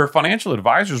 But her financial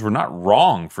advisors were not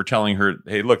wrong for telling her,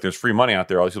 hey, look, there's free money out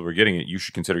there. All these people are getting it. You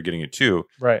should consider getting it too.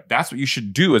 Right. That's what you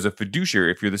should do as a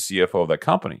fiduciary if you're the CFO of that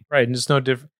company. Right. And it's no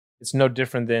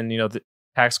different than, the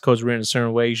tax code's written a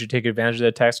certain way. You should take advantage of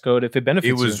that tax code if it benefits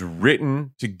you. It was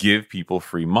written to give people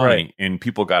free money, right, and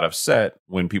people got upset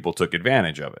when people took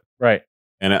advantage of it. Right.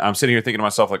 And I'm sitting here thinking to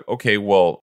myself, like, okay,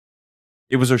 well,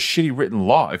 it was a shitty written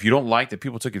law. If you don't like that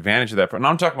people took advantage of that, and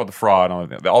I'm talking about the fraud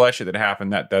and all that shit that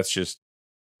happened,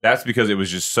 that's because it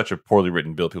was just such a poorly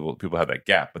written bill. People have that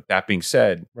gap. But that being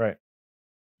said, right,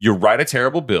 you write a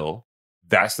terrible bill.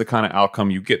 That's the kind of outcome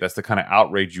you get. That's the kind of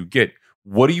outrage you get.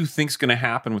 What do you think's going to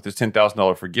happen with this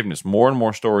 $10,000 forgiveness? More and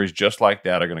more stories just like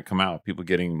that are going to come out. People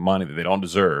getting money that they don't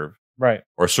deserve. Right.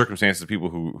 Or circumstances of people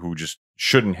who just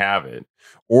shouldn't have it.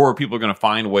 Or people are going to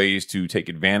find ways to take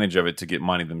advantage of it to get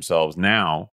money themselves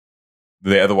now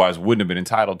they otherwise wouldn't have been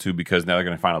entitled to, because now they're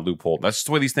going to find a loophole. That's just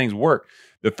the way these things work.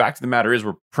 The fact of the matter is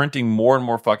we're printing more and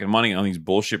more fucking money on these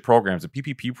bullshit programs. The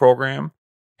PPP program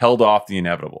held off the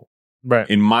inevitable. Right.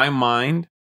 In my mind,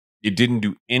 it didn't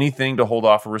do anything to hold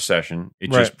off a recession.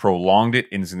 It just prolonged it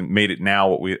and made it now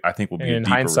what I think will be a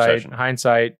deeper recession.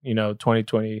 Hindsight,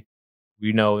 2020,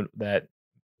 we know that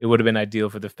it would have been ideal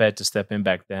for the Fed to step in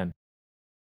back then.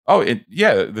 Oh,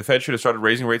 the Fed should have started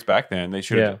raising rates back then. They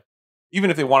should have, even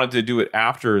if they wanted to do it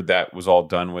after that was all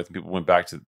done with and people went back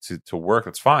to work,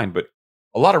 that's fine. But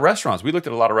a lot of restaurants, we looked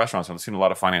at a lot of restaurants. I've seen a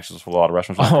lot of financials for a lot of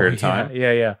restaurants for a period of time.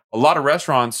 Yeah. A lot of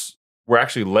restaurants were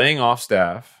actually laying off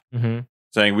staff,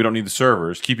 saying we don't need the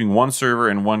servers, keeping one server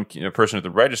and one person at the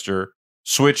register,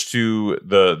 switch to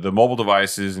the mobile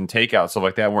devices and takeout, stuff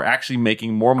like that. And we're actually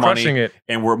making more money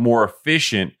and we're more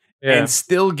efficient and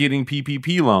still getting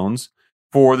PPP loans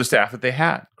for the staff that they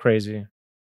had. Crazy.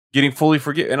 Getting fully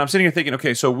forgiven. And I'm sitting here thinking,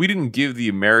 okay, so we didn't give the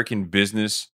American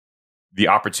business the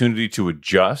opportunity to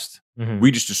adjust.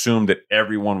 We just assumed that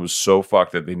everyone was so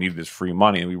fucked that they needed this free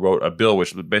money. And we wrote a bill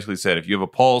which basically said, if you have a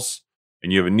pulse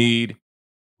and you have a need,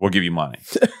 we'll give you money.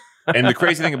 And the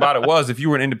crazy thing about it was, if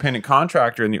you were an independent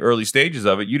contractor in the early stages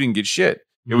of it, you didn't get shit.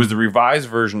 It was the revised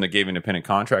version that gave independent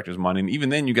contractors money. And even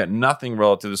then, you got nothing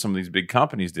relative to some of these big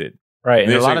companies did. Right.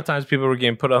 And a lot of times people were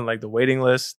getting put on like the waiting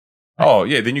list. Oh,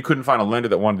 yeah. Then you couldn't find a lender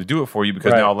that wanted to do it for you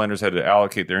because now lenders had to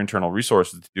allocate their internal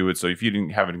resources to do it. So if you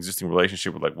didn't have an existing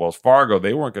relationship with like Wells Fargo,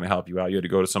 they weren't going to help you out. You had to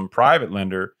go to some private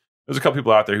lender. There's a couple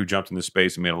people out there who jumped in this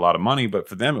space and made a lot of money, but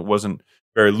for them, it wasn't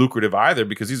very lucrative either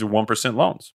because these are 1%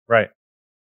 loans. Right.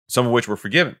 Some of which were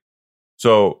forgiven.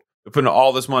 So they're putting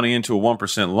all this money into a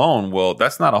 1% loan. Well,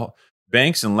 that's not a...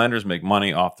 Banks and lenders make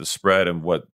money off the spread and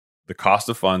what the cost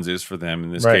of funds is for them.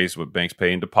 In this case, what banks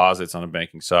pay in deposits on the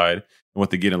banking side and what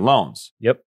they get in loans.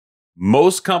 Yep.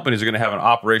 Most companies are going to have an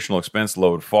operational expense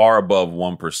load far above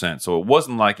 1%. So it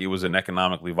wasn't like it was an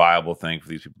economically viable thing for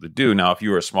these people to do. Now, if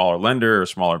you were a smaller lender or a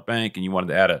smaller bank and you wanted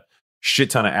to add a shit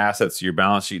ton of assets to your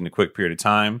balance sheet in a quick period of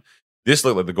time, this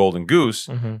looked like the golden goose.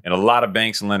 And a lot of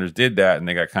banks and lenders did that, and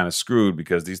they got kind of screwed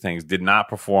because these things did not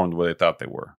perform the way they thought they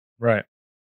were. Right.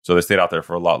 So they stayed out there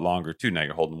for a lot longer, too. Now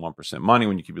you're holding 1% money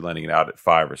when you could be lending it out at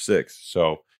 5 or 6.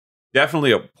 So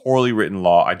definitely a poorly written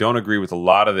law. I don't agree with a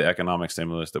lot of the economic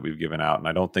stimulus that we've given out. And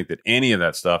I don't think that any of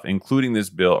that stuff, including this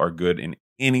bill, are good in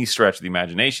any stretch of the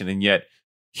imagination. And yet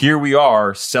here we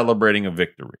are celebrating a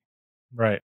victory.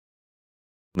 Right.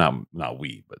 Not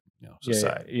we, but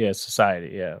society. Yeah,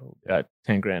 society. Yeah. Got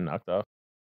 10 grand knocked off.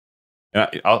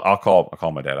 And I'll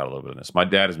call my dad out a little bit on this. My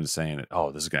dad has been saying that,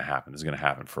 oh, this is going to happen. This is going to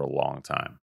happen for a long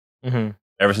time.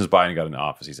 Ever since Biden got in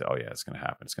office, he said, oh, yeah, it's going to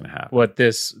happen. It's going to happen. What,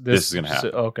 this is going to happen.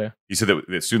 Okay. He said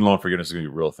that student loan forgiveness is going to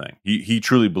be a real thing. He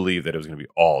truly believed that it was going to be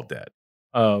all debt.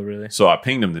 Oh, really? So I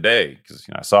pinged him today because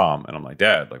I saw him and I'm like,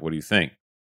 Dad, like, what do you think?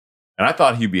 And I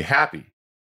thought he'd be happy.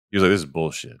 He was like, this is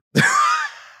bullshit.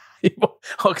 Oh,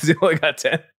 because he only got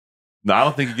 10? No, I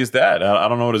don't think he gets that. I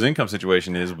don't know what his income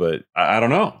situation is, but I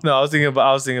don't know. No, I was thinking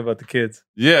about the kids.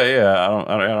 Yeah.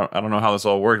 I don't know how this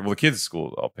all works. Well, the kids'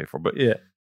 school I'll pay for, but yeah,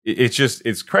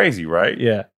 it's crazy, right?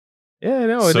 Yeah.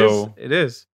 No, it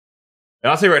is.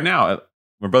 And I'll tell you right now,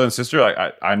 my brother and sister,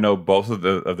 I know both of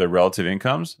their relative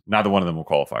incomes. Neither one of them will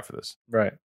qualify for this,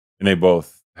 right? And they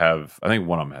both have. I think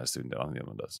one of them has student debt, and the other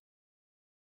one does.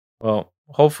 Well,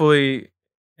 hopefully,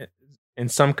 in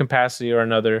some capacity or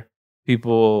another,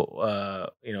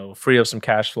 people, free up some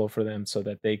cash flow for them so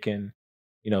that they can,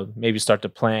 maybe start to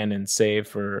plan and save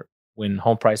for when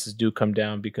home prices do come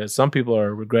down, because some people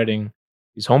are regretting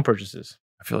these home purchases.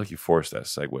 I feel like you forced that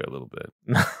segue a little bit.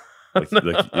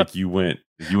 like you went.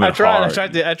 I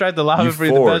tried to lob it for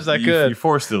you the best I could. You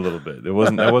forced it a little bit. That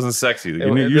wasn't sexy.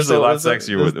 You're usually a lot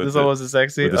sexier with this one wasn't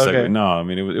sexy. With okay. No, I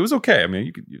mean it was okay. I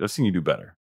mean I've seen you do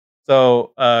better.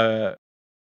 So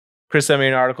Chris sent me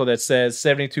an article that says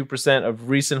 72% of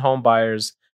recent home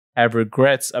buyers have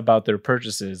regrets about their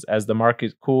purchases. As the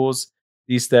market cools,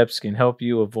 these steps can help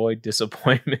you avoid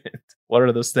disappointment. What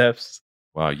are those steps?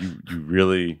 Wow, you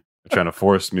really are trying to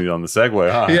force me on the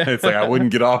segue, huh? Yeah. It's like I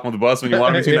wouldn't get off on the bus when you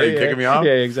wanted me to. Now you're kicking me off?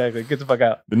 Yeah, exactly. Get the fuck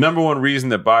out. The number one reason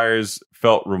that buyers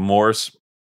felt remorse,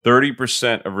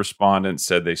 30% of respondents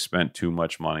said they spent too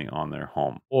much money on their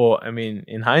home. Well, I mean,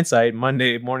 in hindsight,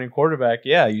 Monday morning quarterback,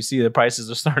 yeah, you see the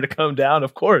prices are starting to come down,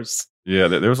 of course. Yeah,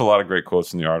 there was a lot of great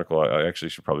quotes in the article. I actually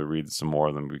should probably read some more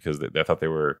of them because I thought they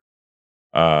were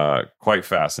quite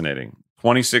fascinating.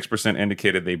 26%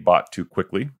 indicated they bought too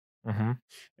quickly.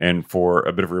 And for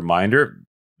a bit of a reminder,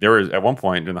 there was at one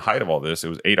point during the height of all this, it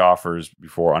was 8 offers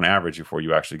on average before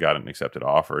you actually got an accepted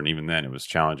offer. And even then it was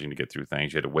challenging to get through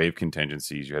things. You had to waive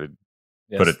contingencies. You had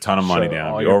to put a ton of money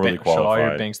down. Be overly qualified. Show all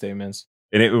your bank statements.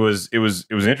 And it was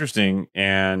interesting.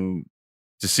 And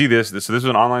to see this was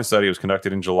an online study. It was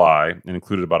conducted in July and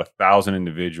included about 1,000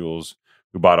 individuals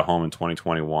who bought a home in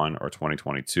 2021 or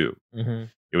 2022.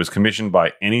 It was commissioned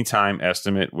by Anytime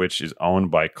Estimate, which is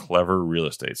owned by Clever Real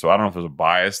Estate. So I don't know if there's a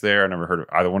bias there. I never heard of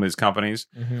either one of these companies.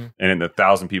 And then the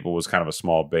 1,000 people was kind of a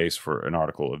small base for an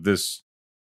article of this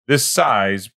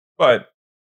size, but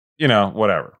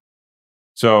whatever.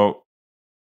 So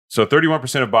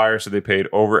 31% of buyers said they paid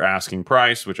over asking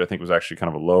price, which I think was actually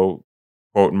kind of a low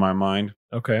quote in my mind.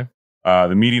 Okay.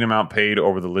 The median amount paid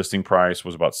over the listing price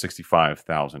was about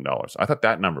 $65,000. I thought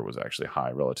that number was actually high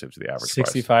relative to the average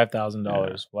price. $65,000.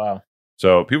 Yeah. Wow.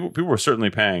 So people were certainly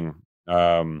paying.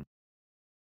 I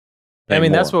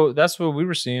mean, more. that's what we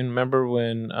were seeing. Remember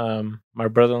when my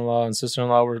brother-in-law and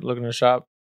sister-in-law were looking to shop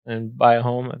and buy a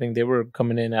home? I think they were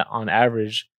coming in on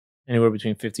average anywhere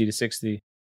between 50 to 60.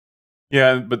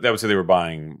 Yeah, but that would say they were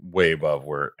buying way above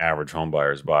where average home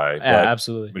buyers buy. Yeah,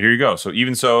 absolutely. But here you go. So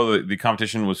even so, the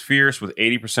competition was fierce, with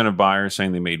 80% of buyers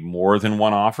saying they made more than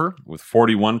one offer, with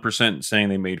 41% saying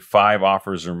they made 5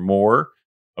 offers or more.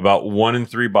 About 1 in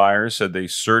 3 buyers said they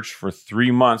searched for 3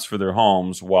 months for their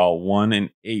homes, while 1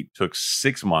 in 8 took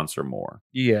 6 months or more.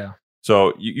 Yeah.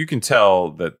 So you can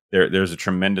tell that there's a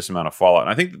tremendous amount of fallout. And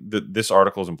I think that this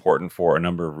article is important for a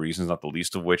number of reasons, not the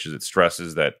least of which is it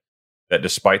stresses that that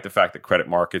despite the fact that credit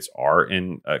markets are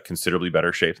in a considerably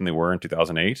better shape than they were in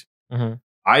 2008,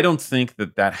 I don't think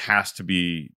that has to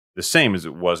be the same as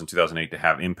it was in 2008 to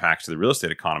have impacts to the real estate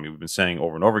economy. We've been saying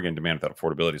over and over again, demand without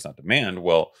affordability is not demand.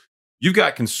 Well, you've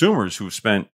got consumers who've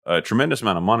spent a tremendous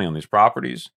amount of money on these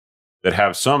properties that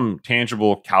have some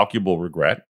tangible, calculable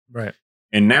regret. Right.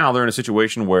 And now they're in a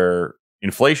situation where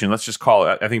inflation, let's just call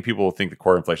it, I think people think the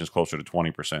core inflation is closer to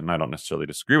 20%, and I don't necessarily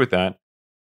disagree with that.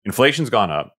 Inflation's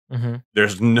gone up.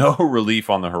 There's no relief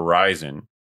on the horizon.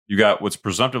 You got what's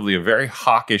presumptively a very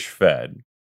hawkish Fed.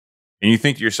 And you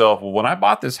think to yourself, well, when I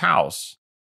bought this house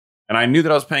and I knew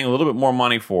that I was paying a little bit more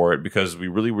money for it because we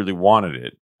really, really wanted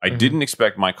it, I didn't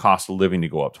expect my cost of living to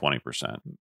go up 20%.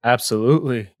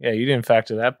 Absolutely. Yeah, you didn't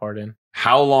factor that part in.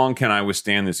 How long can I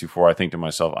withstand this before I think to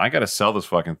myself, I got to sell this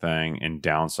fucking thing and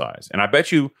downsize? And I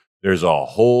bet you there's a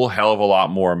whole hell of a lot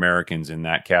more Americans in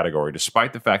that category,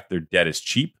 despite the fact their debt is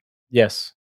cheap.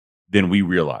 Yes. Than we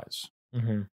realize.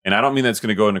 And I don't mean that's going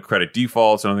to go into credit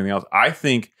defaults and anything else. I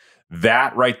think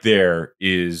that right there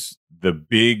is the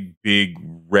big, big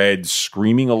red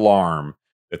screaming alarm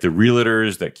that the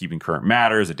realtors, that Keeping Current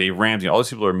Matters, that Dave Ramsey, all these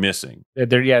people are missing.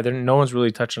 No one's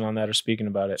really touching on that or speaking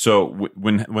about it. So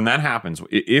when that happens,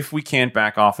 if we can't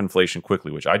back off inflation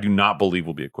quickly, which I do not believe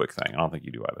will be a quick thing, I don't think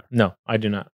you do either. No, I do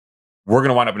not. We're going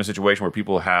to wind up in a situation where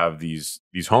people have these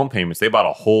home payments. They bought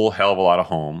a whole hell of a lot of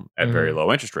home at very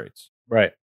low interest rates.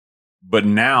 Right. But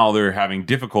now they're having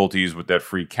difficulties with that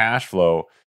free cash flow.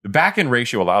 The back end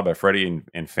ratio allowed by Freddie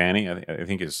and Fannie, I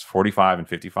think, is 45 and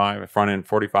 55. Front end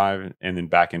 45 and then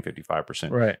back end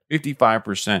 55%. Right.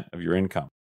 55% of your income.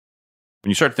 When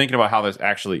you start thinking about how this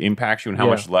actually impacts you and how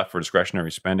much is left for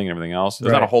discretionary spending and everything else,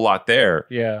 there's not a whole lot there.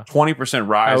 Yeah. 20%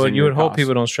 rise. You would hope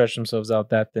people don't stretch themselves out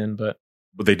that thin, but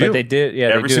they do. But they did. Yeah,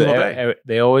 every single day.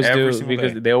 They always do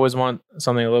because they always want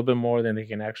something a little bit more than they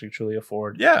can actually truly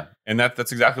afford. Yeah, and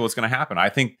that's exactly what's going to happen. I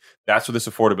think that's where this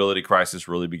affordability crisis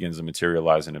really begins to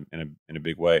materialize in a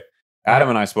big way. Adam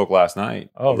and I spoke last night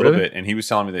a little bit, and he was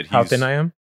telling me that how thin I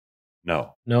am.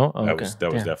 No, oh, that was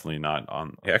definitely not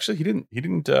on. Actually, he didn't. He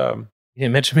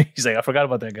didn't mention me. He's like, I forgot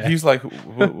about that guy. He's like,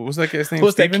 what was that guy's name?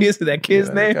 What's that kid's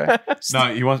name?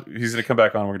 No, he's going to come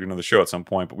back on. We're going to do another show at some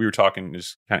point. But we were talking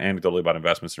just kind of anecdotally about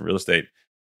investments in real estate.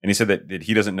 And he said that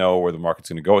he doesn't know where the market's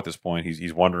going to go at this point.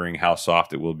 He's wondering how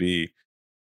soft it will be.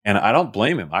 And I don't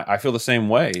blame him. I feel the same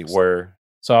way.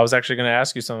 So I was actually going to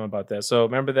ask you something about that. So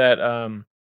remember that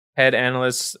head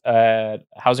analyst at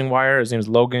Housing Wire? His name is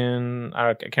Logan.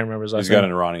 I can't remember his last name. He's got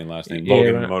an Iranian last name.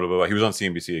 Logan Moto. He was on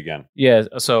CNBC again. Yeah.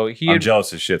 So I'm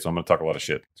jealous of shit, so I'm going to talk a lot of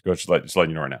shit. Just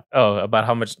letting you know right now. Oh, about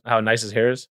how nice his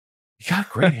hair is? He got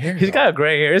great hair. He's got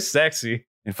great hair. It's sexy.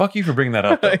 And fuck you for bringing that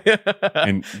up.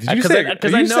 And did you say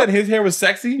you said his hair was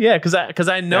sexy? Yeah, because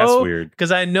I know that's weird.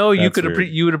 Because I know you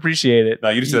would appreciate it. No,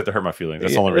 you just did that to hurt my feelings.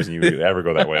 That's the only reason you would ever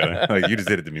go that way. Like, you just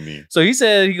did it to be mean. So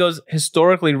he goes,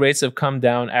 historically rates have come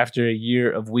down after a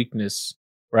year of weakness,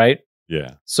 right?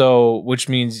 Yeah. So which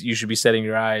means you should be setting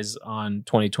your eyes on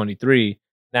 2023.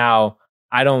 Now,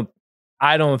 I don't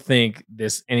think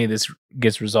any of this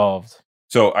gets resolved.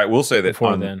 So I will say that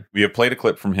then. We have played a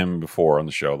clip from him before on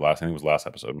the show. I think it was last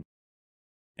episode.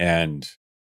 And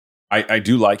I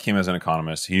do like him as an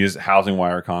economist. He is a Housing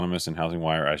Wire economist, and Housing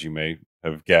Wire, as you may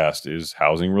have guessed, is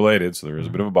housing related. So there is a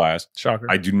bit of a bias. Shocker.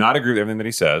 I do not agree with everything that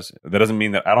he says. That doesn't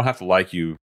mean that I don't have to like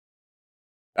you.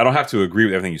 I don't have to agree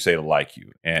with everything you say to like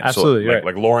you. And absolutely. So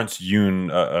like Lawrence Yun,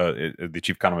 the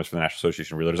chief economist for the National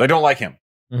Association of Realtors, I don't like him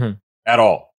at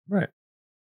all. Right.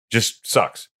 Just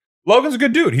sucks. Logan's a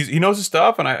good dude. He knows his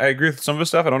stuff, and I agree with some of his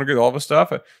stuff. I don't agree with all of his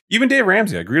stuff. Even Dave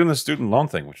Ramsey, I agreed on the student loan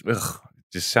thing, which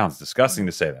just sounds disgusting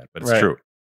to say that, but it's true.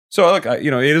 So, look, it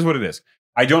is what it is.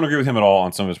 I don't agree with him at all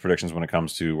on some of his predictions when it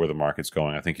comes to where the market's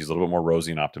going. I think he's a little bit more rosy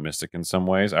and optimistic in some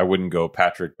ways. I wouldn't go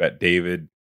Patrick Bet David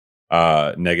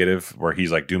negative, where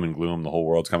he's like doom and gloom, the whole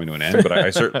world's coming to an end. But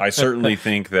I certainly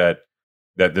think that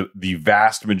the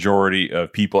vast majority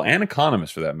of people, and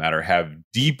economists for that matter, have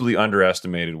deeply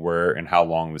underestimated where and how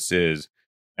long this is.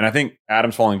 And I think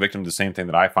Adam's falling victim to the same thing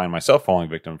that I find myself falling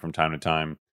victim from time to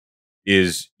time,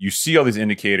 is you see all these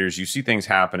indicators, you see things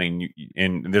happening,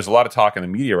 and there's a lot of talk in the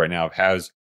media right now of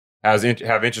have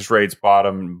interest rates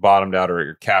bottomed out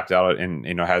or capped out,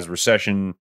 and has the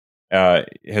recession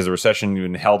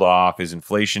been held off? Is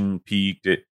inflation peaked?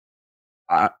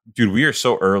 Dude, we are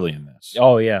so early in this.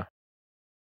 Oh yeah.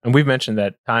 And we've mentioned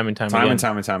that time and time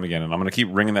again. And I'm going to keep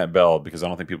ringing that bell because I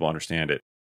don't think people understand it.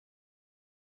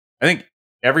 I think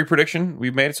every prediction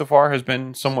we've made so far has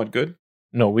been somewhat good.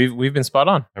 No, we've been spot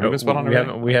on. Have we been spot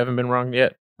on? We haven't been wrong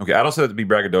yet. Okay, I don't say that to be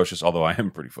braggadocious, although I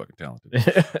am pretty fucking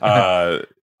talented.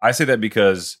 I say that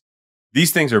because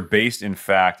these things are based in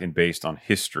fact and based on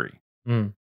history.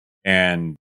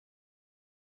 And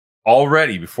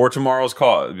already before tomorrow's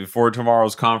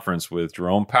conference with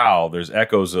Jerome Powell, there's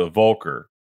echoes of Volcker.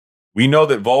 We know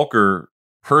that Volcker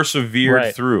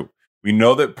persevered through. We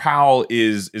know that Powell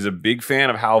is a big fan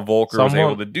of how Volcker was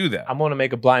able to do that. I'm going to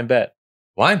make a blind bet.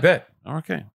 Blind bet.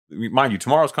 Okay. Mind you,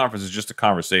 tomorrow's conference is just a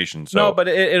conversation. So. No, but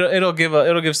it'll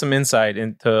give some insight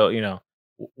into,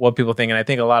 what people think. And I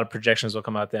think a lot of projections will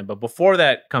come out then. But before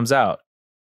that comes out,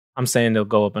 I'm saying they'll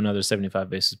go up another 75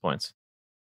 basis points.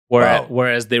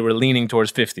 Whereas they were leaning towards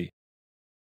 50.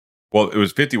 Well, it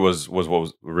was 50 was what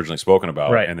was originally spoken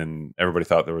about. Right. And then everybody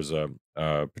thought there was a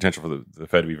potential for the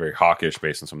Fed to be very hawkish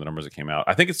based on some of the numbers that came out.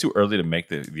 I think it's too early to make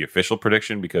the official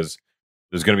prediction because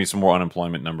there's going to be some more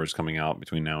unemployment numbers coming out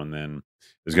between now and then.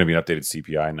 There's going to be an updated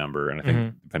CPI number. And I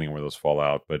think depending on where those fall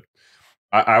out. But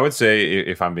I would say,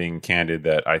 if I'm being candid,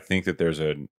 that I think that there's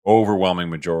an overwhelming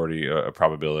majority, a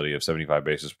probability of 75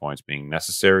 basis points being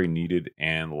necessary, needed,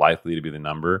 and likely to be the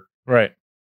number. Right.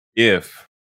 If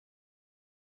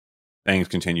things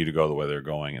continue to go the way they're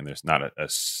going and there's not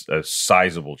a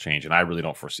sizable change. And I really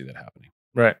don't foresee that happening.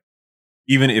 Right.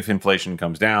 Even if inflation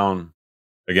comes down,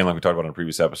 again, like we talked about in a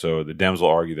previous episode, the Dems will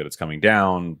argue that it's coming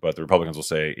down, but the Republicans will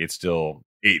say it's still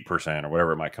 8% or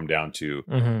whatever it might come down to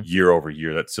year over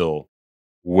year. That's still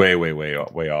way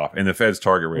off. And the Fed's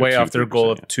target rate way of off their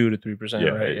goal of 2 to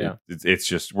 3%. Right. Yeah. It's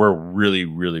just, we're really,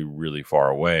 really, really far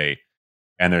away.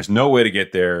 And there's no way to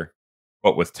get there,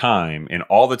 but with time. And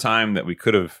all the time that we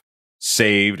could have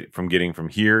saved from getting from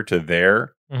here to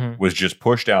there was just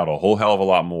pushed out a whole hell of a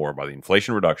lot more by the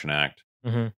Inflation Reduction Act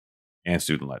and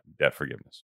student debt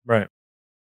forgiveness. Right.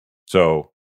 So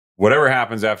whatever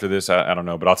happens after this, I don't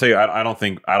know. But I'll tell you, I don't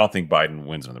think Biden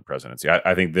wins in the presidency.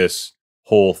 I think this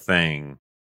whole thing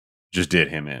just did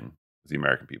him in with the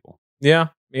American people. Yeah,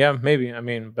 maybe. I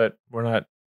mean, but we're not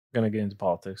going to get into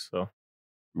politics, so.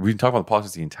 We can talk about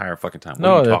politics the entire fucking time.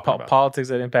 No, the politics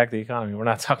that impact the economy. We're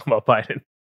not talking about Biden.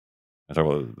 I talk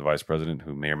about the vice president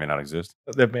who may or may not exist.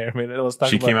 That may or may not.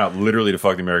 She came out literally to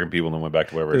fuck the American people and then went back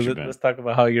to wherever she'd been. Let's talk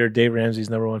about how you're Dave Ramsey's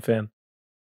 #1 fan.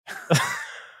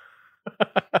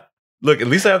 Look, at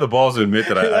least I have the balls to admit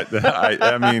that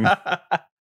I mean,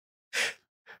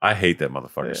 I hate that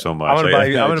motherfucker so much. I'm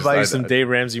gonna buy you some Dave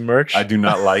Ramsey merch. I do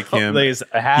not like him. He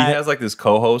has like this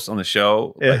co-host on the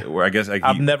show, where I guess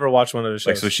I've never watched one of the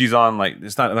shows. So she's on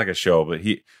it's not like a show, but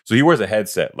he wears a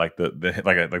headset like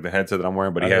the headset that I'm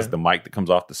wearing, but he has the mic that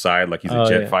comes off the side like he's a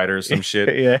jet fighter or some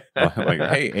shit. Like,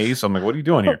 hey Ace, I'm like, what are you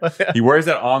doing here? He wears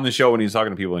that on the show when he's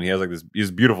talking to people, and he has like this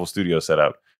beautiful studio set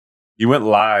up. He went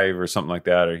live or something like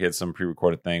that, or he had some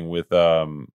pre-recorded thing with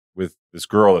this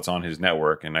girl that's on his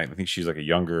network, and I think she's like a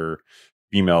younger,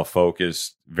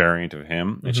 female-focused variant of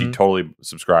him, and she totally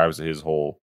subscribes to his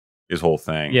whole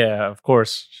thing. Yeah, of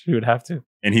course, she would have to.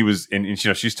 And he was, and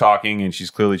she's talking, and she's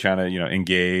clearly trying to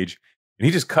engage, and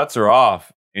he just cuts her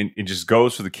off, and it just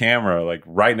goes for the camera like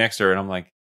right next to her, and I'm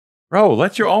like, bro,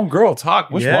 let your own girl talk.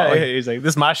 What's wrong? He's like,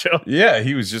 this is my show. Yeah,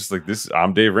 he was just like,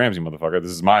 I'm Dave Ramsey, motherfucker.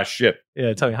 This is my shit.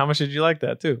 Yeah, tell me, how much did you like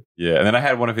that too? Yeah, and then I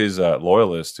had one of his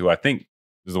loyalists who I think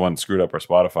is the one that screwed up our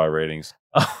Spotify ratings,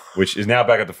 which is now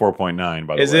back at the 4.9,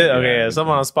 by the way. Is it? Okay, yeah.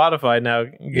 Someone on Spotify now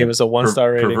gave us a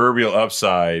 1-star rating. Proverbial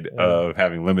upside of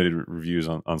having limited reviews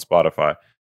on Spotify.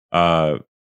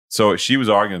 So she was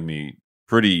arguing with me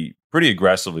pretty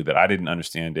aggressively that I didn't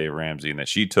understand Dave Ramsey and that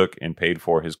she took and paid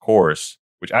for his course,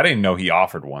 which I didn't know he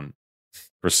offered one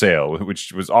for sale,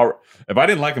 which was if I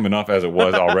didn't like him enough as it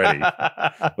was already,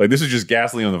 like this is just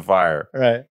gasoline on the fire.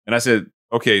 Right. And I said,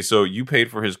 okay, so you paid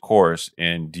for his course,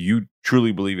 and do you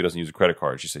truly believe he doesn't use a credit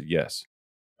card? She said, yes.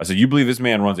 I said, you believe this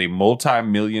man runs a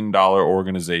multi-million-dollar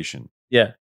organization?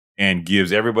 Yeah. And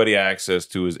gives everybody access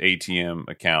to his ATM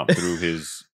account through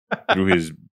his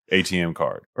ATM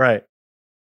card? Right.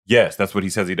 Yes, that's what he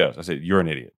says he does. I said, you're an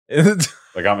idiot.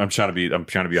 Like I'm trying to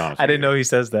be honest. I didn't know he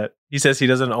says that. He says he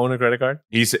doesn't own a credit card.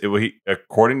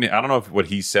 According to, I don't know what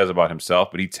he says about himself,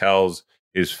 but he tells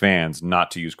his fans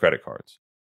not to use credit cards.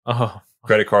 Oh.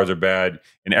 Credit cards are bad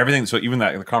and everything. So even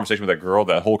the conversation with that girl,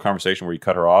 that whole conversation where he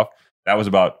cut her off, that was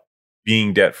about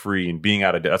being debt free and being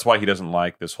out of debt. That's why he doesn't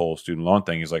like this whole student loan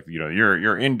thing. He's like,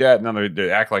 you're in debt, and then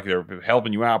they act like they're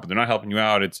helping you out, but they're not helping you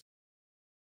out. It's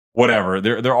whatever.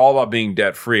 They're all about being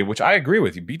debt free, which I agree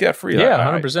with you. Be debt free. Yeah,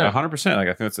 100%. 100%. Like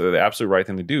I think that's the absolute right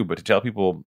thing to do. But to tell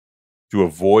people to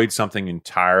avoid something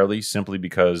entirely simply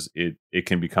because it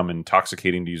can become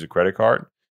intoxicating to use a credit card.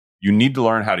 You need to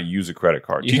learn how to use a credit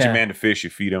card. Teach a man to fish, you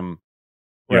feed him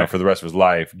for the rest of his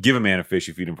life. Give a man a fish,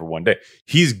 you feed him for one day.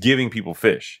 He's giving people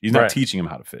fish. He's not teaching him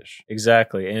how to fish.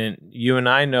 Exactly. And you and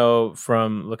I know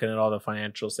from looking at all the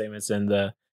financial statements and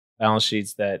the balance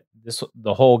sheets that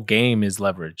the whole game is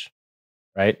leverage,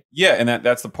 right? Yeah, and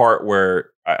that's the part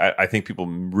where I think people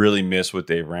really miss with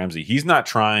Dave Ramsey. He's not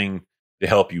trying to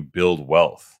help you build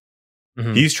wealth.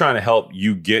 Mm-hmm. He's trying to help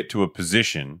you get to a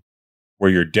position where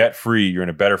you're debt free, you're in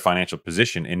a better financial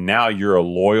position, and now you're a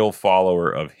loyal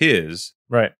follower of his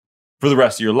right for the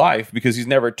rest of your life because he's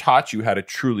never taught you how to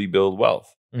truly build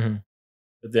wealth. Mm-hmm.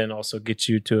 But then also get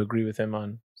you to agree with him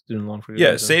on student loan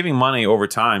forgiveness. Yeah, saving money over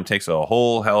time takes a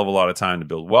whole hell of a lot of time to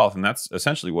build wealth, and that's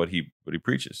essentially what he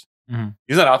preaches. Mm-hmm.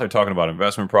 He's not out there talking about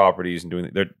investment properties and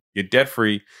doing you're debt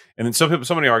free. And then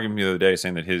somebody argued with me the other day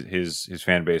saying that his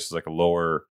fan base is like a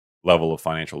lower level of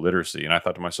financial literacy, and I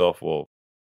thought to myself, well,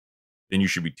 then you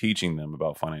should be teaching them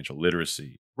about financial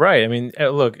literacy. Right. I mean,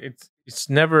 look, it's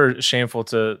never shameful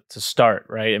to start,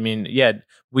 right? I mean, yeah,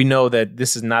 we know that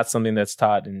this is not something that's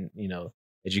taught in,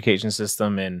 education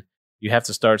system, and you have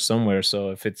to start somewhere. So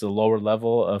if it's a lower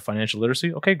level of financial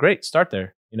literacy, okay, great, start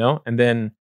there, and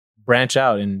then branch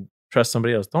out and trust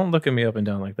somebody else. Don't look at me up and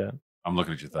down like that. I'm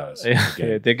looking at your thighs.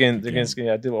 Yeah, they're getting skinny.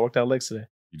 I worked out legs today.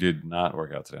 You did not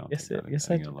work out today. Yes,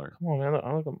 I did. Come on,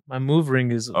 man. My move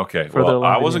ring is okay. Well,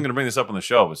 I wasn't going to bring this up on the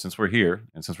show, but since we're here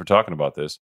and since we're talking about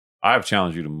this, I've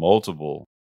challenged you to multiple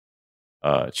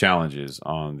challenges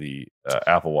on the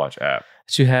Apple Watch app.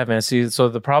 That you have, man. See, so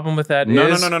the problem with that is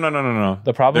no.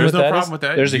 The problem There's with no that problem with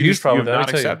that. There's a huge problem. You've not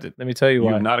accepted. Let me tell you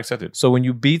why. You've not accepted. So when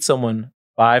you beat someone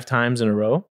 5 times in a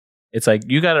row, it's like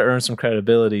you got to earn some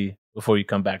credibility before you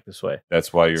come back this way.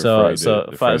 That's why you're afraid. No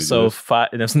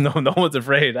one's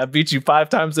afraid. I beat you 5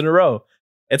 times in a row.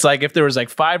 It's like if there was like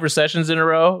 5 recessions in a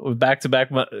row with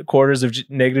back-to-back quarters of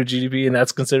negative GDP, and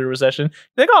that's considered a recession.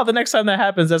 You're like, the next time that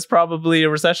happens, that's probably a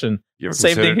recession.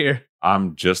 Same thing here.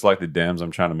 I'm just like the Dems.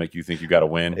 I'm trying to make you think you got to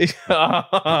win. Keep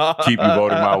you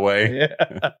voting my way.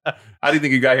 Yeah. How do you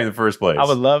think you got here in the first place? I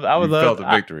would love. Felt a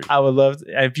victory. I would love.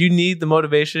 If you need the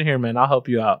motivation here, man, I'll help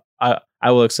you out. I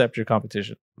will accept your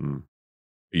competition. Are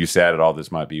you sad at all?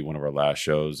 This might be one of our last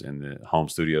shows in the home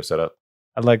studio setup.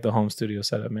 I like the home studio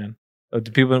setup, man.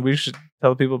 We should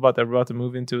tell people about that. We're about to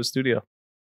move into a studio.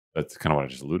 That's kind of what I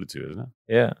just alluded to, isn't it?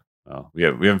 Yeah. Well, we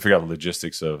haven't figured out the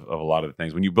logistics of a lot of the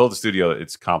things. When you build a studio,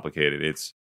 it's complicated.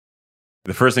 It's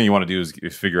the first thing you want to do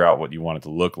is figure out what you want it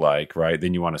to look like, right?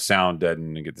 Then you want to sound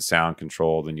deaden and get the sound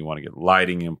control. Then you want to get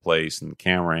lighting in place and the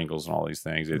camera angles and all these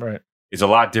things. Right. It's a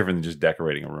lot different than just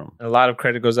decorating a room. A lot of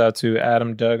credit goes out to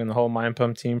Adam, Doug, and the whole Mind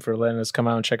Pump team for letting us come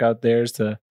out and check out theirs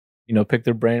to, pick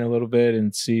their brain a little bit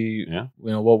and see,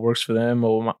 what works for them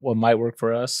or what might work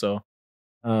for us. So,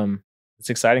 it's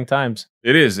exciting times.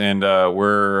 It is, and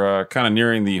we're kind of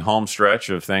nearing the home stretch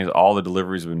of things. All the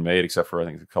deliveries have been made, except for I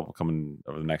think a couple coming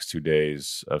over the next 2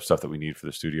 days of stuff that we need for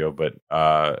the studio. But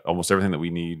almost everything that we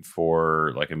need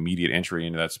for like immediate entry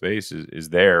into that space is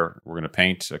there. We're going to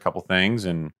paint a couple things,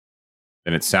 and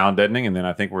then it's sound deadening, and then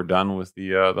I think we're done with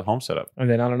the home setup. And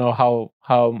then I don't know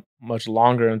how much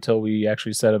longer until we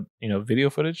actually set up video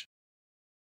footage.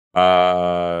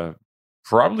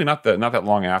 Probably not that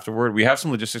long afterward. We have some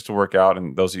logistics to work out,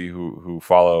 and those of you who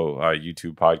follow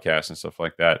YouTube podcasts and stuff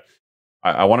like that,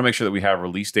 I want to make sure that we have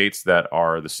release dates that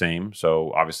are the same.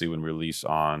 So obviously, when we release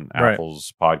on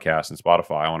Apple's podcast and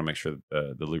Spotify, I want to make sure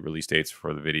that the release dates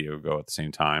for the video go at the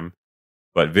same time.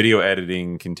 But video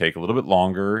editing can take a little bit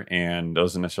longer and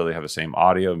doesn't necessarily have the same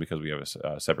audio because we have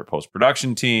a separate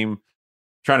post-production team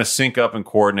trying to sync up and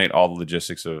coordinate all the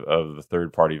logistics of the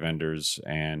third-party vendors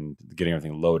and getting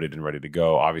everything loaded and ready to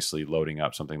go. Obviously, loading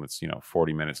up something that's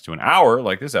 40 minutes to an hour,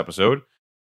 like this episode,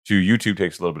 to YouTube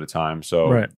takes a little bit of time.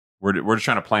 So we're just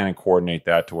trying to plan and coordinate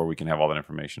that to where we can have all that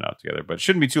information out together. But it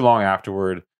shouldn't be too long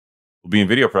afterward. We'll be in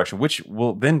video production, which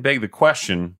will then beg the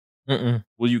question,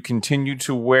 will you continue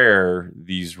to wear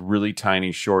these really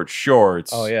tiny short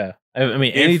shorts? Oh, yeah. I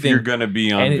mean, anything. If you're going to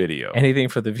be on video. Anything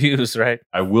for the views, right?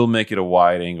 I will make it a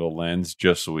wide angle lens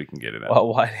just so we can get it out. A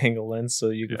wide angle lens so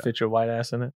you can fit your white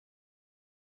ass in it?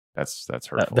 That's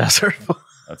hurtful. That's hurtful.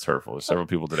 That's hurtful. There's several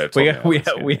people that have told me.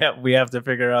 We have to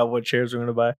figure out what chairs we're going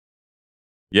to buy.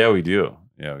 Yeah, we do.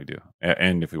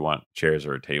 And if we want chairs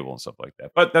or a table and stuff like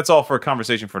that. But that's all for a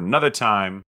conversation for another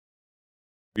time.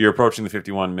 We are approaching the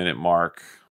 51-minute mark.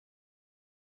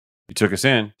 You took us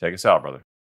in. Take us out, brother.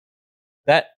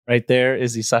 That right there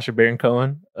is the Sacha Baron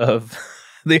Cohen of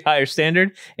the Higher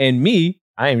Standard. And me,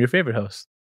 I am your favorite host,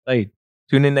 Saied.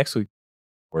 Tune in next week.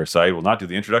 Where Saied will not do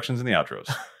the introductions and the outros.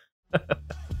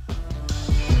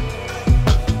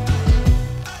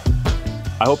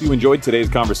 I hope you enjoyed today's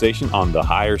conversation on the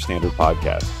Higher Standard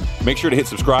Podcast. Make sure to hit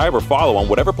subscribe or follow on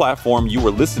whatever platform you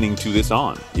are listening to this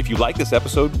on. If you like this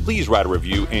episode, please write a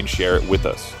review and share it with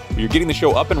us. You're getting the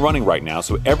show up and running right now,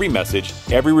 so every message,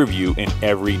 every review, and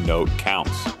every note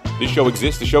counts. This show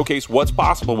exists to showcase what's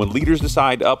possible when leaders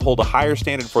decide to uphold a higher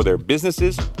standard for their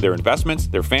businesses, their investments,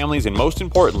 their families, and most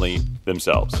importantly,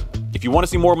 themselves. If you want to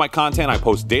see more of my content, I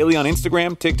post daily on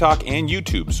Instagram, TikTok, and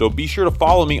YouTube, so be sure to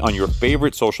follow me on your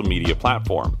favorite social media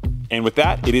platform. And with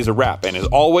that, it is a wrap. And as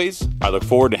always, I look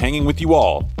forward to hanging with you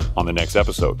all on the next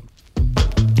episode.